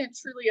I didn't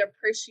truly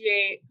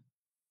appreciate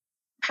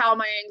how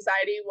my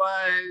anxiety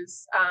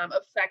was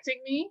affecting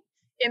me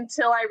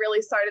until I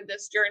really started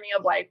this journey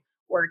of like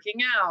working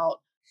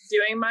out,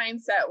 doing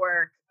mindset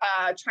work,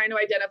 trying to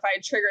identify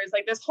triggers.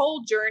 Like, this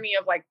whole journey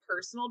of like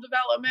personal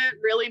development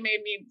really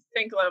made me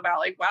think about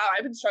like, wow,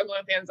 I've been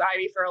struggling with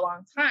anxiety for a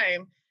long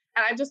time.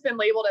 And I've just been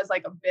labeled as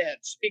like a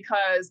bitch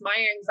because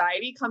my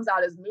anxiety comes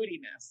out as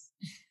moodiness.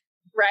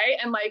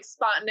 Right. And like,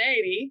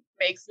 spontaneity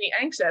makes me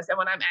anxious. And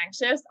when I'm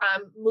anxious,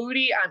 I'm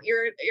moody, I'm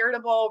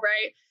irritable.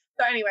 Right.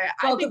 So anyway,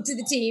 welcome to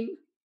the team.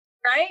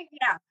 Right.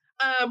 Yeah.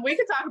 We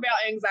could talk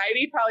about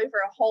anxiety probably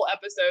for a whole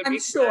episode. I'm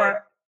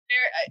sure.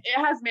 It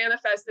has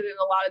manifested in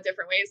a lot of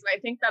different ways. And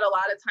I think that a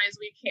lot of times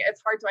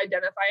it's hard to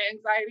identify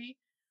anxiety.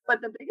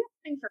 But the biggest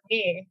thing for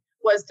me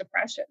was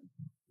depression.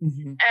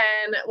 Mm-hmm.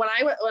 And when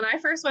I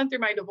first went through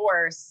my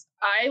divorce,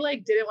 I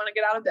like didn't want to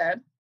get out of bed.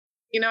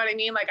 You know what I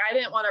mean? Like, I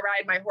didn't want to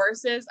ride my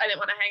horses. I didn't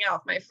want to hang out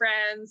with my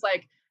friends.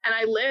 Like, and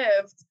I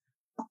lived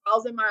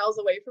 1,000 miles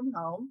away from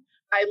home.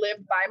 I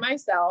lived by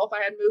myself.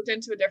 I had moved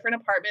into a different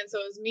apartment. So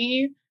it was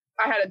me.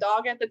 I had a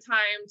dog at the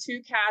time,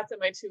 2 cats, and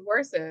my 2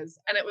 horses.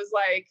 And it was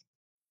like,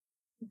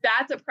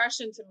 that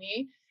depression to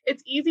me,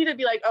 it's easy to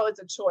be like, oh, it's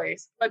a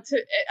choice. But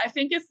I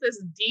think it's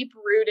this deep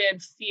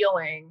rooted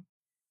feeling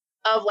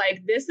of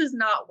like, this is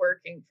not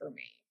working for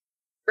me.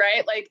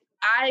 Right? Like,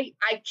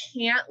 I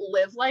can't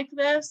live like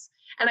this.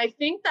 And I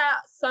think that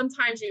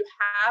sometimes you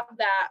have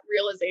that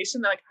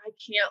realization that like, I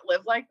can't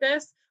live like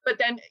this, but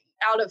then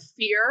out of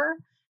fear,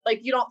 like,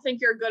 you don't think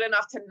you're good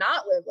enough to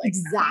not live like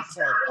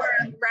exactly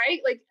that, right?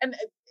 Like, and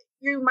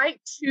you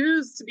might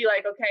choose to be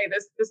like, okay,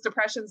 this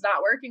depression's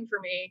not working for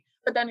me,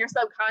 but then your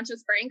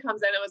subconscious brain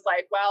comes in and was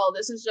like, well,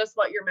 this is just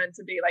what you're meant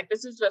to be. Like,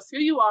 this is just who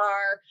you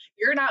are.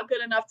 You're not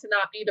good enough to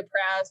not be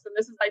depressed, and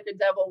this is like the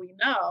devil we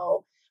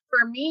know.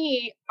 For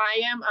me,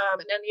 I am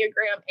an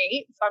Enneagram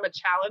 8, so I'm a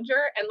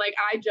challenger, and like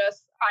I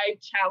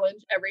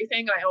challenge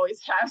everything. I always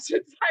have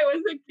since I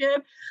was a kid.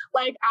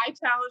 Like, I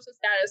challenge the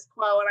status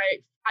quo, and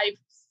I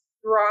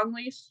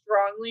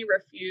strongly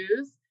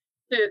refuse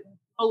to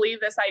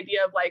believe this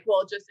idea of like,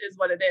 well, it just is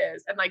what it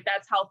is, and like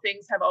that's how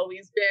things have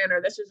always been,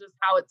 or this is just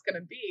how it's going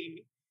to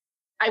be.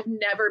 I've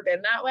never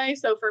been that way.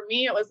 So for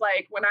me, it was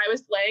like when I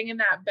was laying in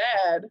that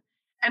bed,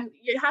 and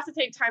you have to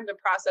take time to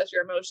process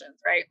your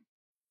emotions, right?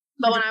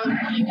 But when I was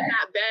laying in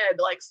that bed,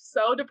 like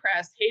so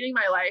depressed, hating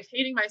my life,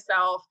 hating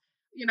myself,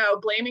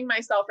 blaming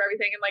myself for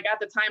everything. And like at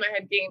the time I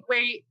had gained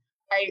weight.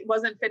 I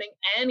wasn't fitting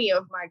any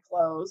of my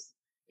clothes.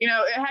 It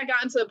had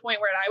gotten to the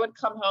point where I would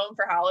come home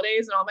for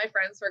holidays and all my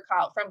friends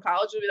from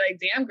college would be like,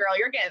 damn girl,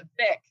 you're getting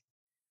thick.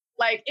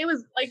 Like it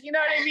was like, you know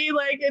what I mean?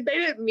 Like they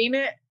didn't mean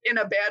it in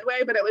a bad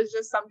way, but it was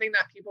just something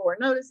that people were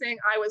noticing.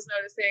 I was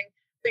noticing.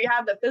 So you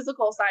have the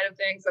physical side of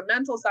things, the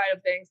mental side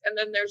of things. And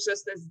then there's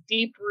just this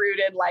deep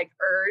rooted like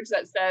urge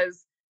that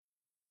says,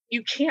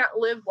 you can't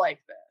live like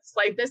this.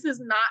 Like, this is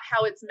not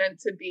how it's meant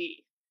to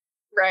be.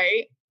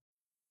 Right.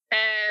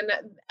 And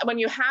when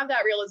you have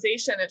that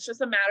realization, it's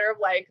just a matter of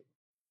like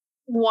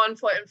one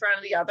foot in front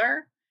of the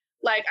other.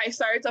 Like I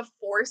started to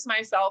force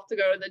myself to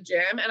go to the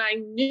gym, and I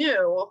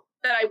knew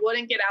that I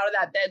wouldn't get out of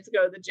that bed to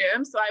go to the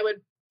gym. So I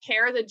would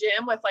pair the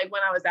gym with like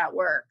when I was at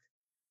work.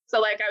 So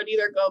like I would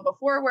either go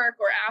before work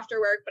or after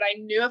work, but I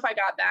knew if I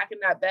got back in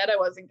that bed, I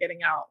wasn't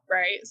getting out.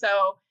 Right.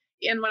 So,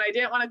 and when I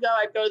didn't want to go,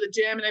 I'd go to the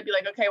gym and I'd be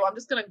like, okay, well, I'm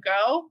just going to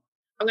go.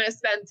 I'm going to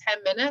spend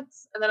 10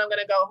 minutes and then I'm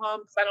going to go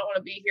home because I don't want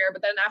to be here.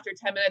 But then after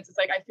 10 minutes, it's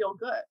like, I feel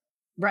good.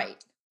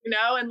 Right.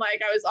 And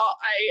like I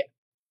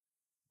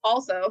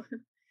also,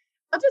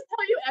 I'll just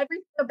tell you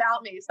everything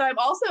about me. So I'm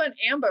also an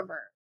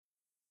ambivert.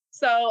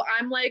 So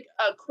I'm like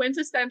a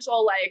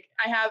quintessential, like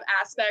I have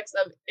aspects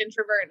of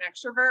introvert and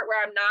extrovert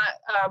where I'm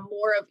not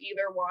more of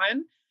either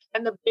one.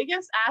 And the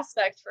biggest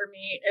aspect for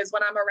me is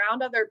when I'm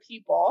around other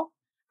people,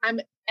 I'm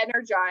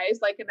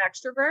energized like an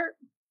extrovert,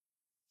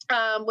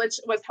 which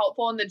was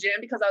helpful in the gym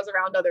because I was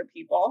around other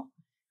people.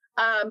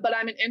 But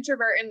I'm an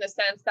introvert in the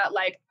sense that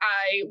like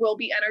I will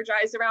be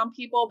energized around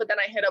people, but then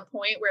I hit a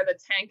point where the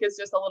tank is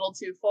just a little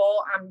too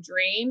full. I'm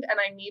drained and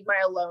I need my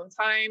alone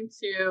time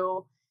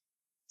to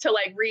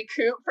like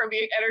recoup from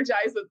being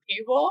energized with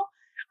people.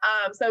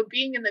 So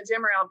being in the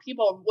gym around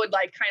people would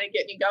like kind of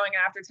get me going.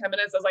 And after 10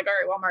 minutes, I was like, all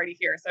right, well, I'm already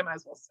here, so I might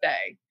as well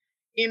stay,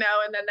 and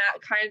then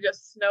that kind of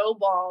just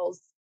snowballs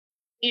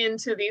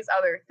into these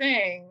other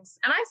things.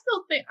 And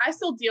I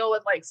still deal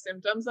with like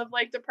symptoms of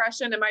like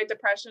depression, and my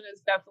depression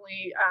is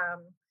definitely,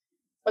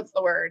 what's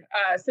the word?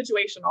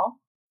 Situational,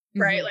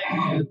 right?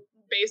 Mm-hmm. Like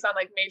based on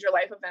like major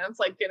life events,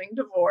 like getting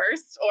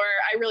divorced, or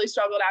I really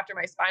struggled after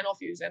my spinal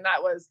fusion.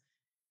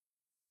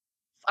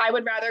 I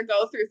would rather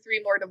go through 3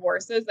 more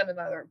divorces than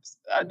another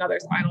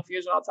spinal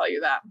fusion. I'll tell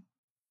you that.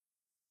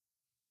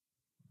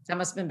 That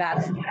must have been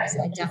bad for you.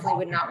 I definitely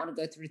would not want to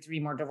go through 3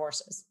 more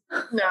divorces.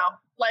 No,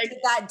 like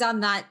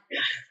done that.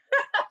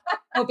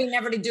 Hoping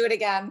never to do it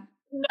again.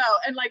 No,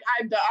 and like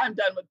I'm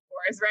done with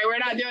divorce, right? We're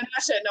not doing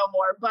that shit no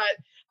more. But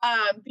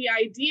the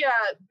idea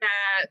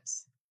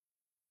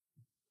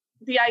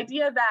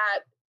that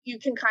you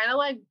can kind of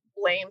like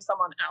blame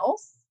someone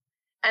else.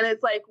 And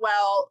it's like,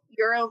 well,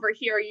 you're over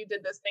here. You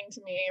did this thing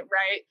to me,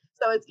 right?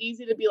 So it's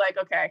easy to be like,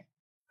 okay,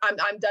 I'm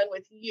done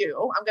with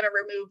you. I'm going to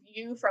remove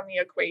you from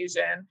the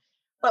equation.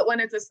 But when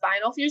it's a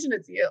spinal fusion,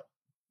 it's you.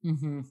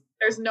 Mm-hmm.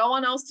 There's no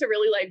one else to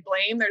really like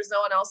blame. There's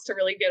no one else to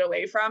really get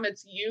away from.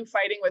 It's you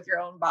fighting with your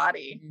own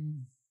body.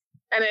 Mm-hmm.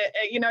 And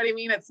it, you know what I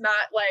mean? It's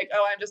not like,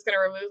 oh, I'm just going to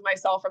remove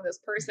myself from this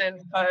person,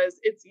 because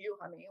it's you,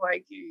 honey.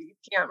 Like you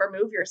can't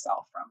remove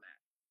yourself from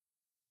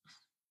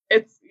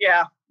it.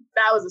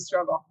 That was a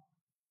struggle.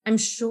 I'm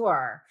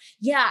sure.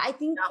 Yeah, I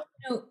think,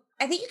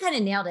 I think you kind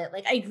of nailed it.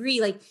 Like, I agree.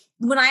 Like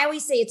when I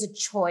always say it's a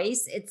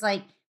choice, it's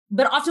like,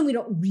 but often we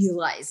don't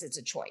realize it's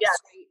a choice. Yes.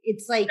 Right?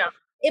 It's like,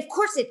 of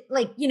course it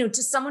like, to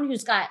someone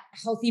who's got a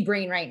healthy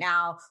brain right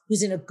now,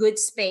 who's in a good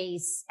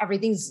space,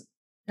 everything's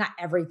not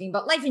everything,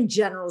 but life in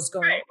general is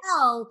going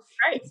well.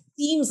 Right. It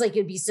seems like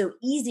it'd be so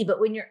easy, but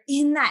when you're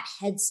in that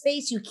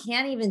headspace, you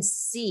can't even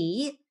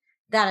see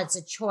that it's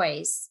a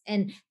choice.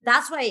 And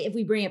that's why if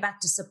we bring it back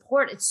to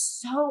support, it's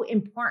so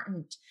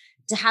important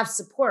to have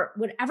support,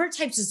 whatever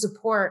types of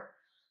support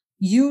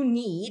you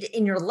need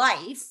in your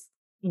life,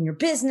 in your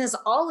business,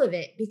 all of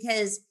it,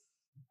 because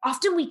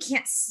often we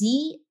can't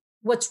see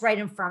what's right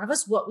in front of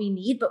us, what we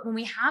need. But when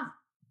we have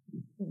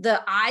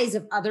the eyes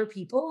of other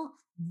people,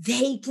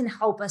 they can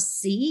help us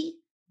see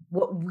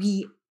what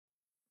we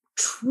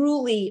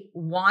truly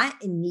want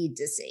and need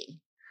to see.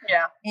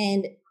 Yeah.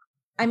 And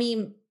I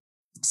mean,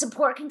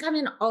 support can come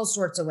in all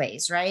sorts of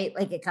ways, right?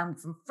 Like it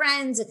comes from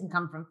friends, it can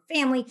come from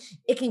family,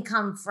 it can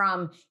come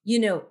from,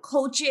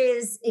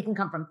 coaches, it can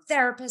come from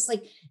therapists.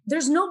 Like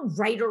there's no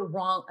right or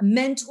wrong, a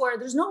mentor,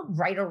 there's no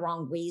right or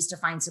wrong ways to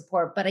find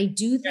support. But I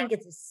do think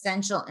it's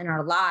essential in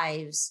our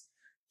lives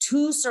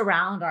to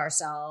surround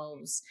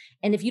ourselves.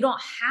 And if you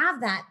don't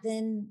have that,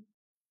 then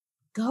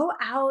go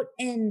out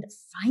and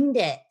find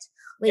it.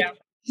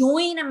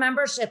 Join a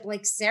membership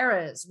like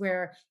Sarah's,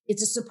 where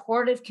it's a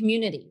supportive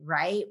community,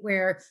 right?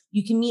 Where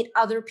you can meet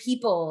other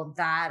people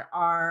that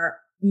are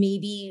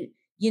maybe,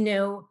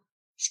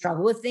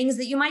 struggle with things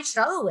that you might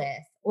struggle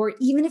with. Or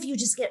even if you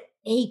just get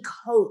a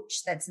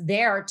coach that's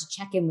there to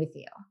check in with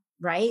you,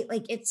 right?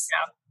 Like it's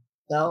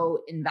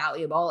so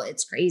invaluable.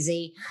 It's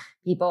crazy.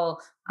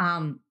 People,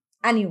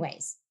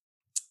 anyways,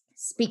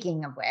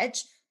 speaking of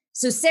which,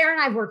 so Sarah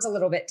and I worked a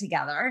little bit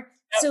together.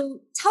 Yep. So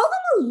tell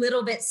them a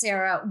little bit,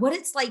 Sarah, what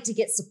it's like to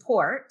get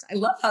support. I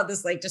love how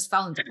this like just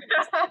fell into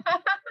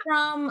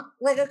from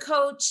like a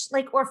coach,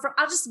 like, or from,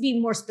 I'll just be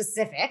more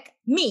specific,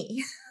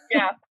 me.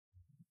 Yeah.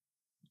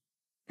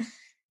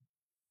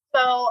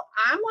 So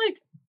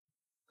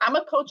I'm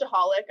a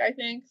coachaholic, I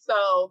think. So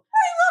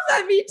I love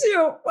that. Me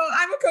too. Well,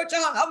 I'm a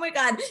coachaholic. Oh my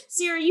God.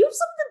 Sarah, you have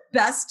some of the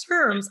best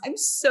terms. I'm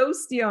so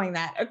stealing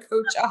that. A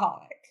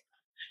coachaholic.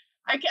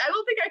 I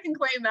don't think I can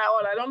claim that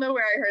one. I don't know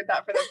where I heard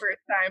that for the first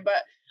time,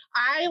 but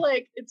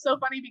it's so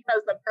funny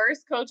because the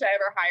first coach I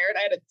ever hired,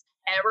 I had a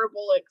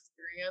terrible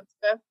experience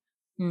with.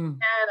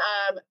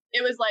 And it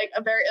was like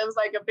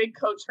a big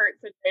coach hurt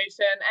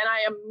situation. And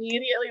I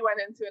immediately went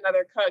into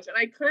another coach, and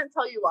I couldn't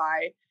tell you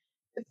why.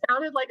 It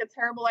sounded like a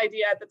terrible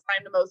idea at the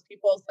time to most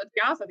people. So to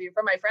be honest with you,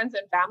 from my friends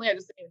and family, I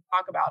just didn't even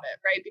talk about it,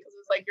 right? Because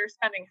it was like, you're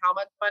spending how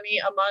much money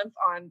a month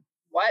on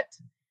what?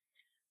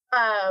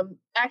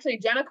 Actually,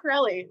 Jenna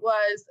Corelli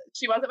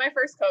she wasn't my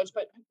first coach,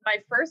 but my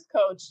first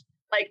coach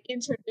like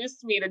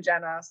introduced me to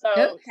Jenna. So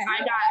I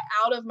got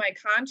out of my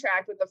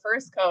contract with the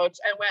first coach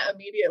and went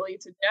immediately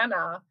to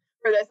Jenna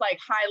for this like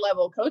high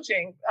level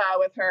coaching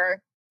with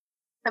her.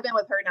 I've been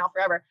with her now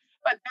forever,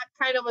 but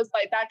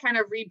that kind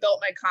of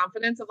rebuilt my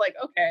confidence of like,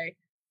 okay,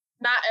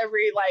 not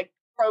every like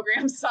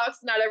program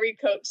sucks, not every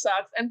coach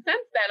sucks. And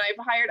since then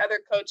I've hired other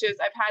coaches.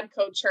 I've had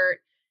coach hurt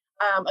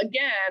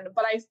again,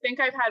 but I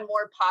think I've had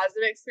more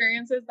positive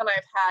experiences than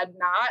I've had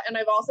not. And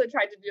I've also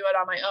tried to do it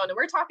on my own. And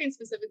we're talking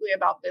specifically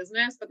about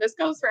business, but this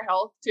goes for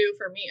health too,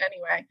 for me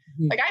anyway.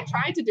 Like I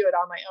tried to do it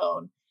on my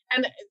own.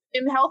 And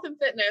in health and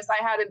fitness,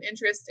 I had an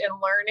interest in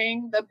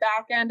learning the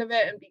back end of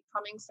it and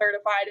becoming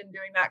certified and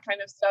doing that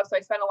kind of stuff. So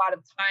I spent a lot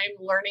of time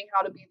learning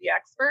how to be the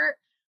expert.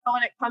 But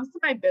when it comes to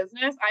my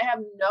business, I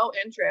have no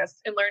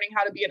interest in learning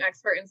how to be an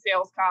expert in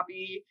sales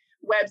copy,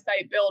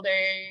 website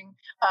building,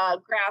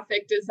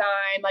 graphic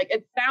design. Like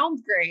it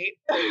sounds great,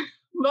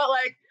 but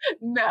like,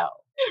 no,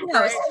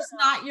 right? It's just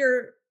not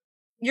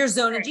your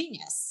zone of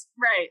genius.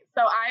 Right.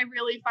 So I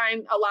really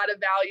find a lot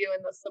of value in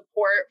the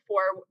support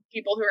for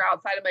people who are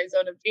outside of my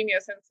zone of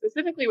genius. And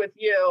specifically with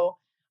you,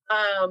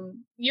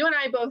 you and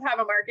I both have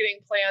a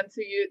marketing plan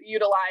to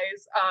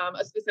utilize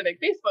a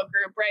specific Facebook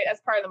group, right, as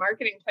part of the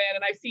marketing plan.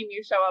 And I've seen you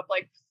show up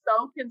like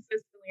so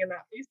consistently in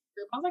that Facebook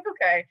group. I was like,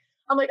 okay.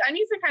 I'm like, I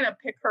need to kind of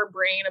pick her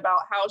brain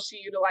about how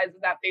she utilizes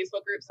that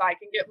Facebook group so I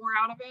can get more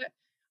out of it.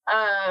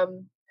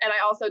 And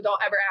I also don't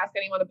ever ask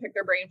anyone to pick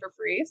their brain for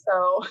free.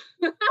 So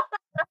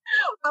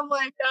I'm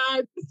like,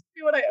 just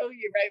do what I owe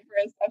you, right, for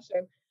a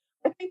session.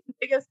 I think the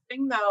biggest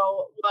thing,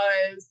 though,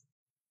 was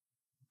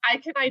I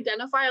can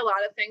identify a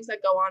lot of things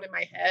that go on in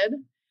my head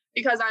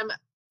because I'm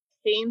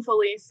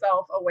painfully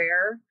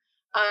self-aware.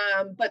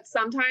 But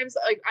sometimes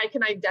like I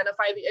can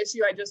identify the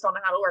issue. I just don't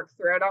know how to work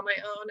through it on my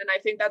own. And I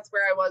think that's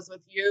where I was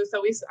with you. So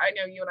I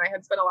know you and I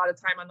had spent a lot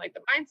of time on like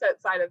the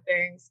mindset side of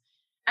things.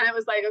 And it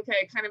was like,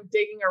 okay, kind of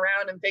digging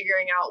around and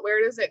figuring out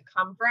where does it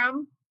come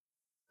from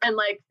and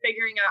like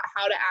figuring out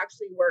how to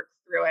actually work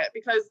through it,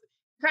 because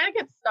you kind of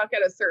get stuck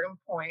at a certain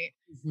point,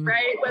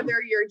 right?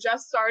 Whether you're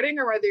just starting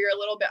or whether you're a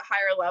little bit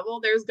higher level,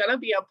 there's going to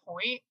be a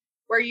point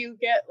where you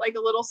get like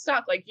a little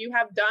stuck. Like you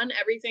have done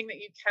everything that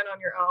you can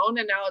on your own.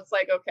 And now it's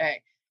like,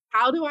 okay,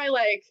 how do I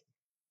like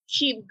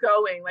keep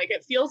going? Like,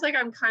 it feels like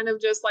I'm kind of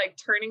just like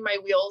turning my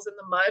wheels in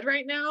the mud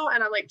right now.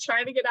 And I'm like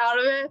trying to get out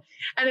of it.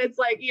 And it's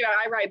like, you know,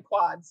 I ride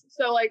quads.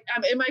 So like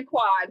I'm in my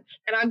quad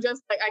and I'm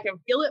just like, I can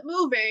feel it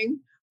moving,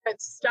 but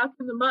it's stuck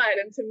in the mud.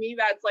 And to me,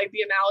 that's like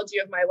the analogy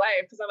of my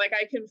life. Cause I'm like,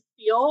 I can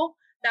feel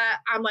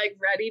that I'm like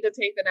ready to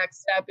take the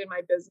next step in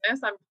my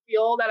business. I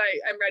feel that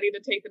I'm ready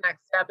to take the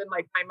next step in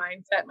like my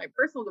mindset, my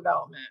personal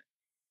development.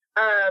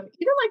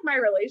 Even like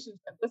my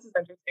relationship. This is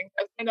interesting.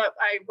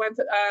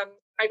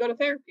 I go to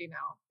therapy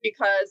now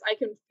because I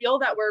can feel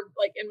that we're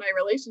like in my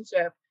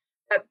relationship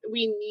that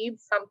we need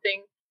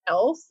something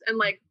else. And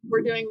like,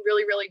 we're doing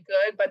really, really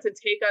good, but to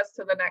take us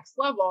to the next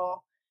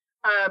level,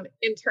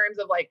 in terms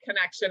of like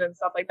connection and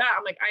stuff like that,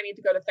 I'm like, I need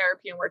to go to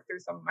therapy and work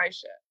through some of my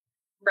shit.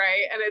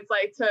 Right. And it's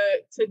like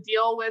to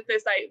deal with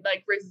this,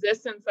 like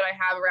resistance that I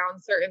have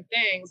around certain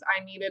things, I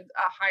needed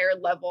a higher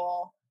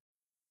level,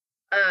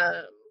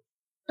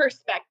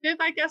 perspective,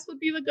 I guess would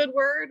be the good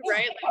word.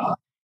 Right. Like,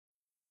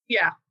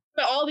 yeah.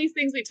 But all these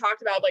things we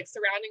talked about, like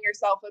surrounding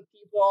yourself with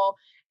people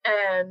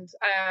and,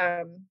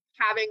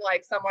 having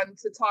like someone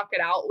to talk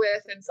it out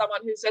with and someone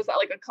who's just at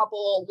like a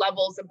couple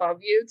levels above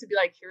you to be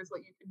like, here's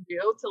what you can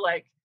do to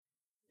like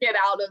get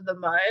out of the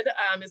mud,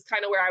 is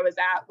kind of where I was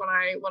at when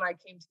I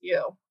came to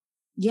you.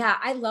 Yeah,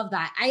 I love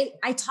that.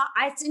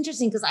 It's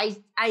interesting because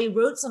I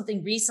wrote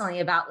something recently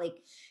about like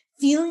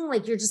feeling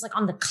like you're just like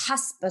on the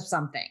cusp of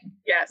something.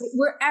 Yes. Like,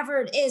 wherever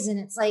it is. And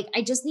it's like,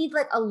 I just need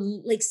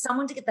like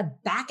someone to get the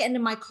back end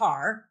of my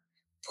car,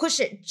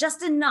 push it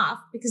just enough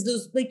because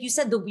those, like you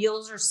said, the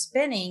wheels are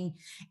spinning.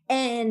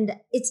 And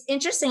it's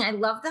interesting. I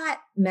love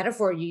that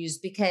metaphor you use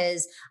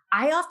because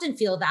I often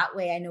feel that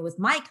way. I know with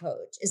my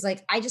coach is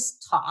like, I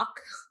just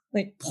talk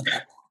like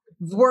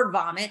word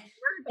vomit.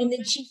 And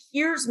then she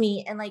hears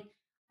me and like,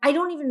 I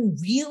don't even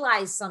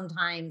realize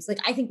sometimes, like,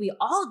 I think we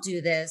all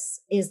do this,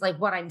 is like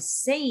what I'm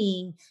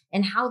saying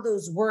and how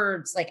those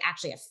words like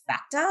actually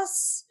affect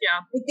us. Yeah.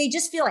 Like they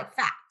just feel like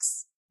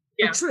facts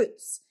or Yeah.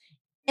 truths,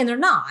 and they're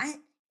not.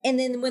 And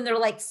then when they're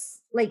like,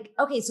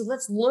 okay, so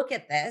let's look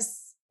at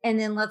this and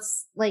then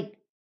let's like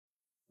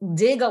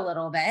dig a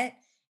little bit.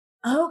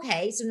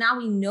 Okay, so now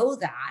we know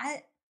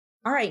that.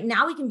 All right,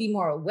 now we can be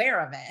more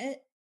aware of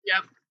it.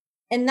 Yep.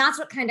 And that's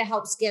what kind of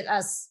helps get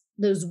us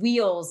those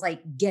wheels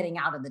like getting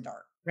out of the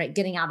dirt, right?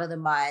 Getting out of the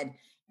mud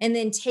and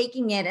then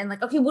taking it and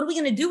like, okay, what are we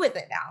going to do with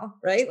it now?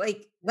 Right?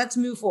 Like, let's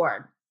move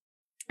forward.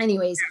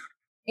 Anyways,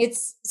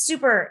 it's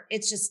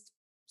just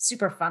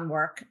super fun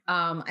work.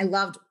 I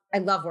love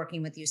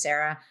working with you,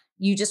 Sarah.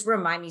 You just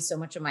remind me so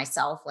much of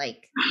myself,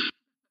 like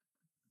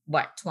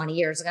what, 20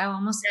 years ago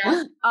almost.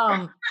 Yeah.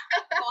 Well,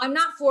 I'm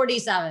not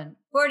 47,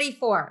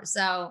 44.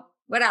 So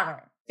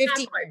whatever, 15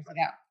 years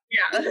ago.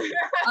 Yeah.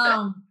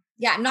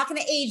 Yeah, I'm not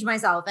going to age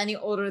myself any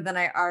older than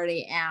I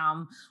already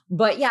am.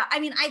 But yeah, I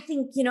mean, I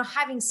think,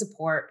 having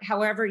support,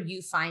 however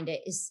you find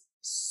it, is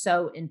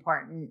so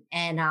important.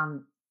 And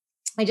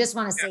I just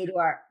want to say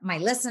to my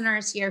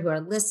listeners here who are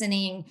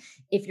listening,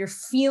 if you're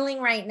feeling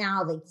right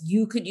now like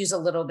you could use a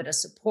little bit of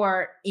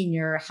support in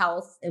your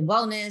health and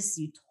wellness,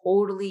 you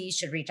totally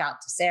should reach out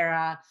to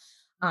Sarah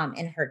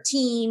and her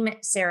team.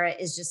 Sarah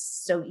is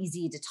just so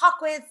easy to talk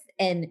with.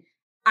 And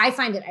I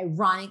find it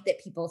ironic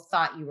that people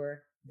thought you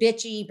were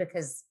bitchy,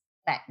 because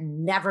that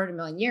never in a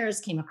million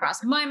years came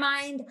across my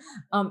mind.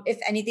 If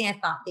anything, I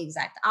thought the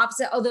exact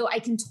opposite, although I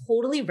can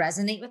totally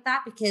resonate with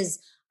that because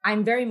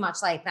I'm very much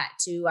like that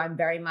too. I'm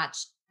very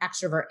much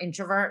extrovert,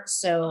 introvert.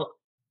 So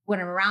when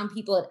I'm around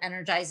people, it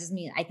energizes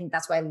me. I think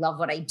that's why I love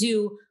what I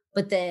do.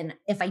 But then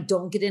if I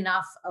don't get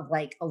enough of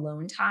like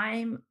alone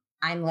time,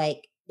 I'm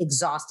like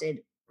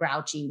exhausted,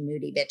 grouchy,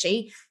 moody,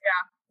 bitchy.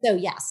 Yeah. So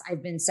yes,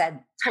 I've been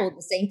told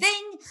the same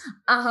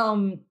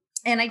thing.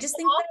 And I just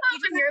think also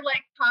when you're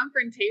like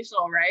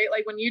confrontational, right?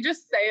 Like when you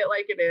just say it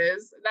like it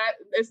is, that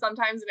is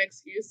sometimes an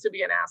excuse to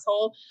be an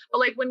asshole.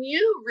 But like when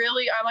you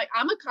really,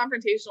 I'm a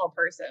confrontational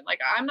person. Like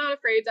I'm not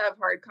afraid to have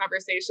hard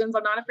conversations.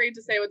 I'm not afraid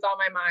to say what's on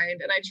my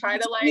mind. And I try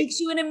to like. Makes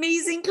you an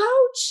amazing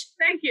coach.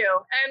 Thank you.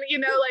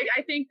 And like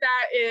I think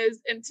that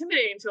is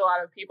intimidating to a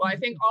lot of people. I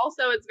think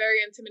also it's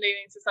very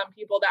intimidating to some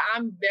people that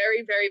I'm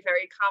very, very,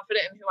 very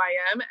confident in who I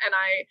am. And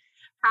I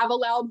have a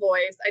loud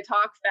voice. I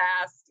talk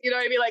fast. You know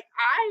what I mean? Like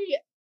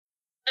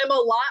I'm a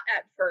lot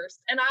at first,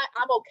 and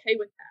I'm okay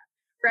with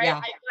that, right?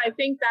 Yeah. I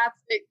think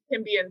it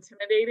can be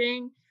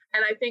intimidating,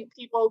 and I think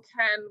people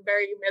can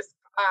very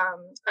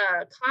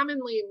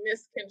commonly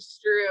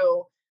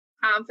misconstrue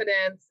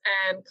confidence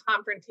and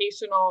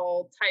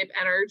confrontational type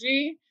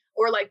energy,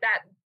 or like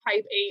that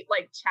type 8,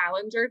 like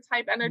challenger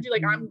type energy.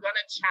 Like I'm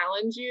gonna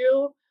challenge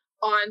you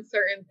on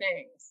certain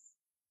things.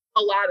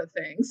 A lot of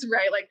things,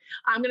 right? Like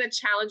I'm going to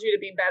challenge you to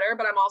be better,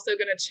 but I'm also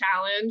going to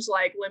challenge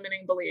like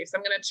limiting beliefs.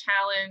 I'm going to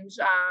challenge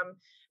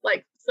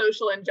like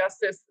social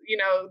injustice,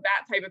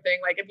 that type of thing.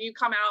 Like if you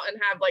come out and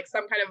have like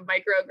some kind of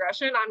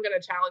microaggression, I'm going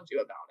to challenge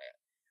you about it.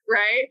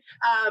 Right.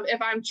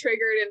 If I'm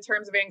triggered in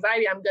terms of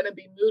anxiety, I'm going to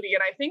be moody. And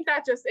I think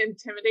that just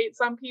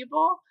intimidates some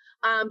people.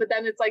 But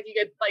then it's like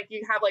you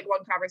have like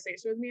one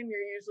conversation with me and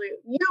you're usually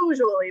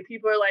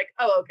people are like,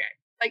 oh, okay.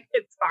 Like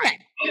it's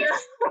fine. Yeah.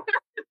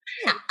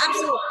 Yeah,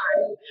 absolutely.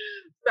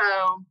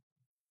 So,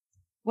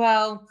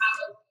 well,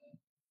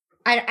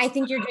 I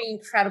think you're doing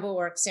incredible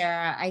work,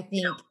 Sarah. I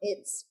think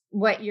it's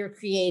what you're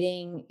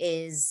creating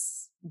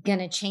is going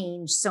to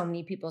change so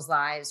many people's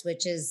lives,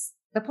 which is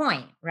the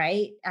point,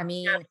 right? I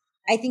mean,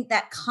 I think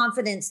that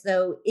confidence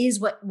though is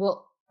what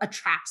will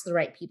attracts the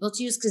right people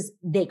to you because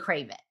they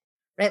crave it,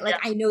 right? Like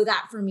I know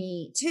that for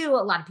me too.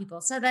 A lot of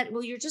people said that,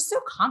 well, you're just so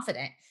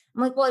confident.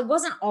 I'm like, well, it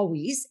wasn't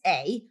always.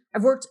 I've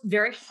worked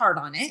very hard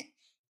on it.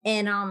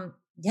 And I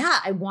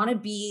want to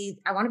be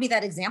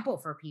that example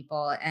for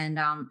people. And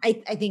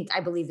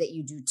I believe that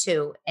you do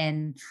too.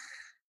 And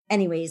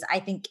anyways,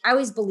 I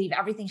always believe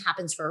everything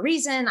happens for a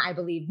reason. I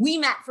believe we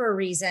met for a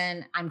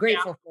reason. I'm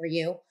grateful for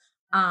you.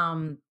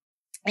 And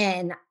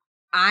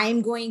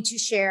I'm going to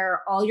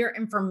share all your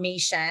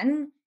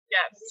information.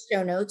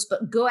 Show notes,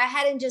 but go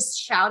ahead and just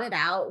shout it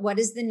out. What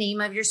is the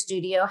name of your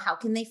studio? How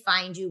can they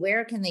find you?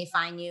 Where can they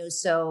find you?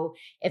 So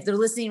if they're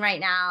listening right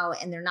now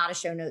and they're not a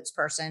show notes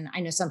person, I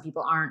know some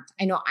people aren't.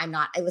 I know I'm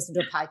not. I listen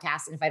to a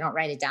podcast and if I don't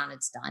write it down,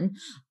 it's done.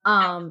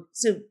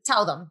 So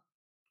tell them.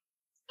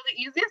 So the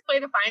easiest way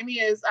to find me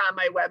is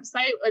my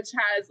website, which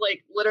has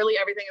like literally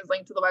everything is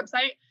linked to the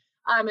website.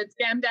 It's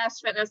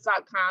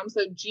gem-fitness.com.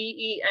 So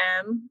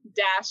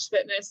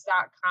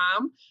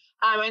gem-fitness.com.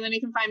 And then you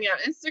can find me on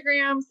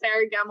Instagram,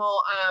 Sarah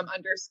Gemmel _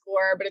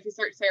 But if you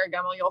search Sarah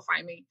Gemmel, you'll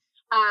find me.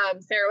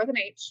 Sarah with an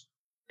H,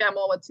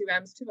 Gemmel with 2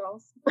 M's, 2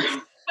 L's. So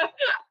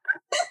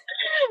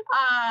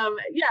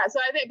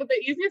I think, but the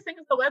easiest thing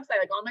is the website.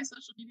 Like all my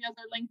social medias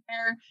are linked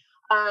there.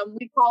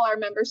 We call our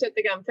membership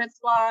the Gem Fit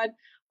Squad.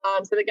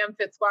 So the Gem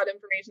Fit Squad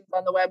information is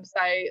on the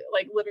website.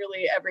 Like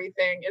literally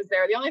everything is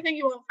there. The only thing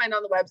you won't find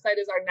on the website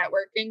is our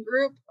networking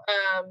group,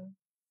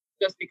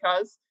 just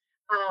because.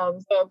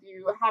 So if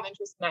you have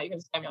interest in that, you can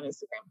just find me on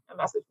Instagram and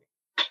message me.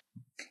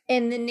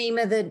 And the name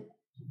of the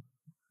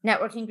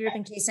networking group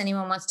in case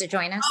anyone wants to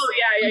join us? Oh,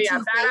 yeah.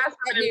 Badass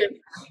Women in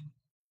Business.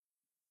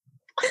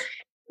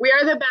 We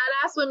are the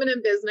Badass Women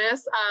in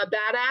Business.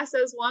 Badass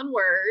as one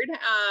word.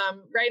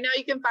 Right now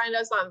you can find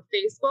us on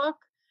Facebook.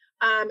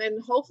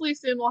 And hopefully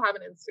soon we'll have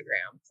an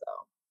Instagram. So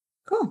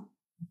cool.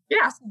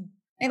 Yeah. Awesome.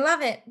 I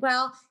love it.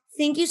 Well,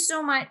 thank you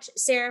so much,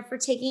 Sarah, for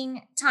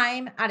taking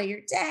time out of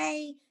your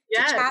day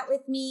to chat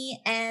with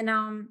me.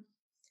 And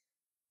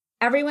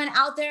everyone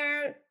out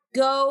there,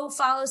 go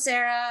follow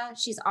Sarah.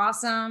 She's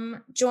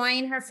awesome.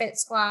 Join her Fit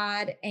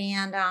Squad.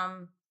 And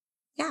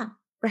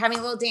we're having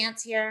a little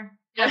dance here.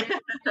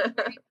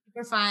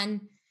 Super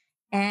fun.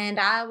 And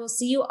I will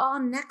see you all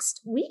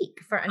next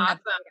week for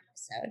another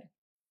episode.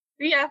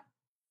 See ya.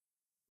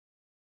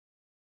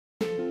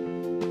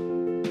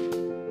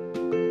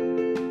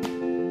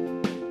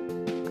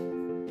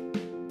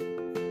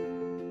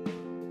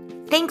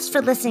 Thanks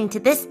for listening to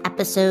this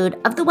episode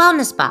of The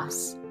Wellness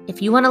Boss. If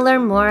you want to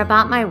learn more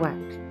about my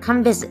work,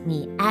 come visit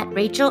me at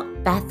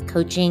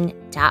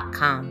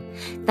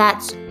RachelBethCoaching.com.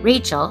 That's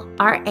Rachel,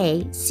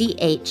 RACHEL,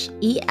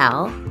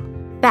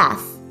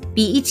 Beth,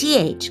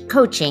 BETH,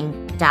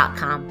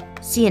 coaching.com.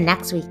 See you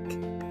next week.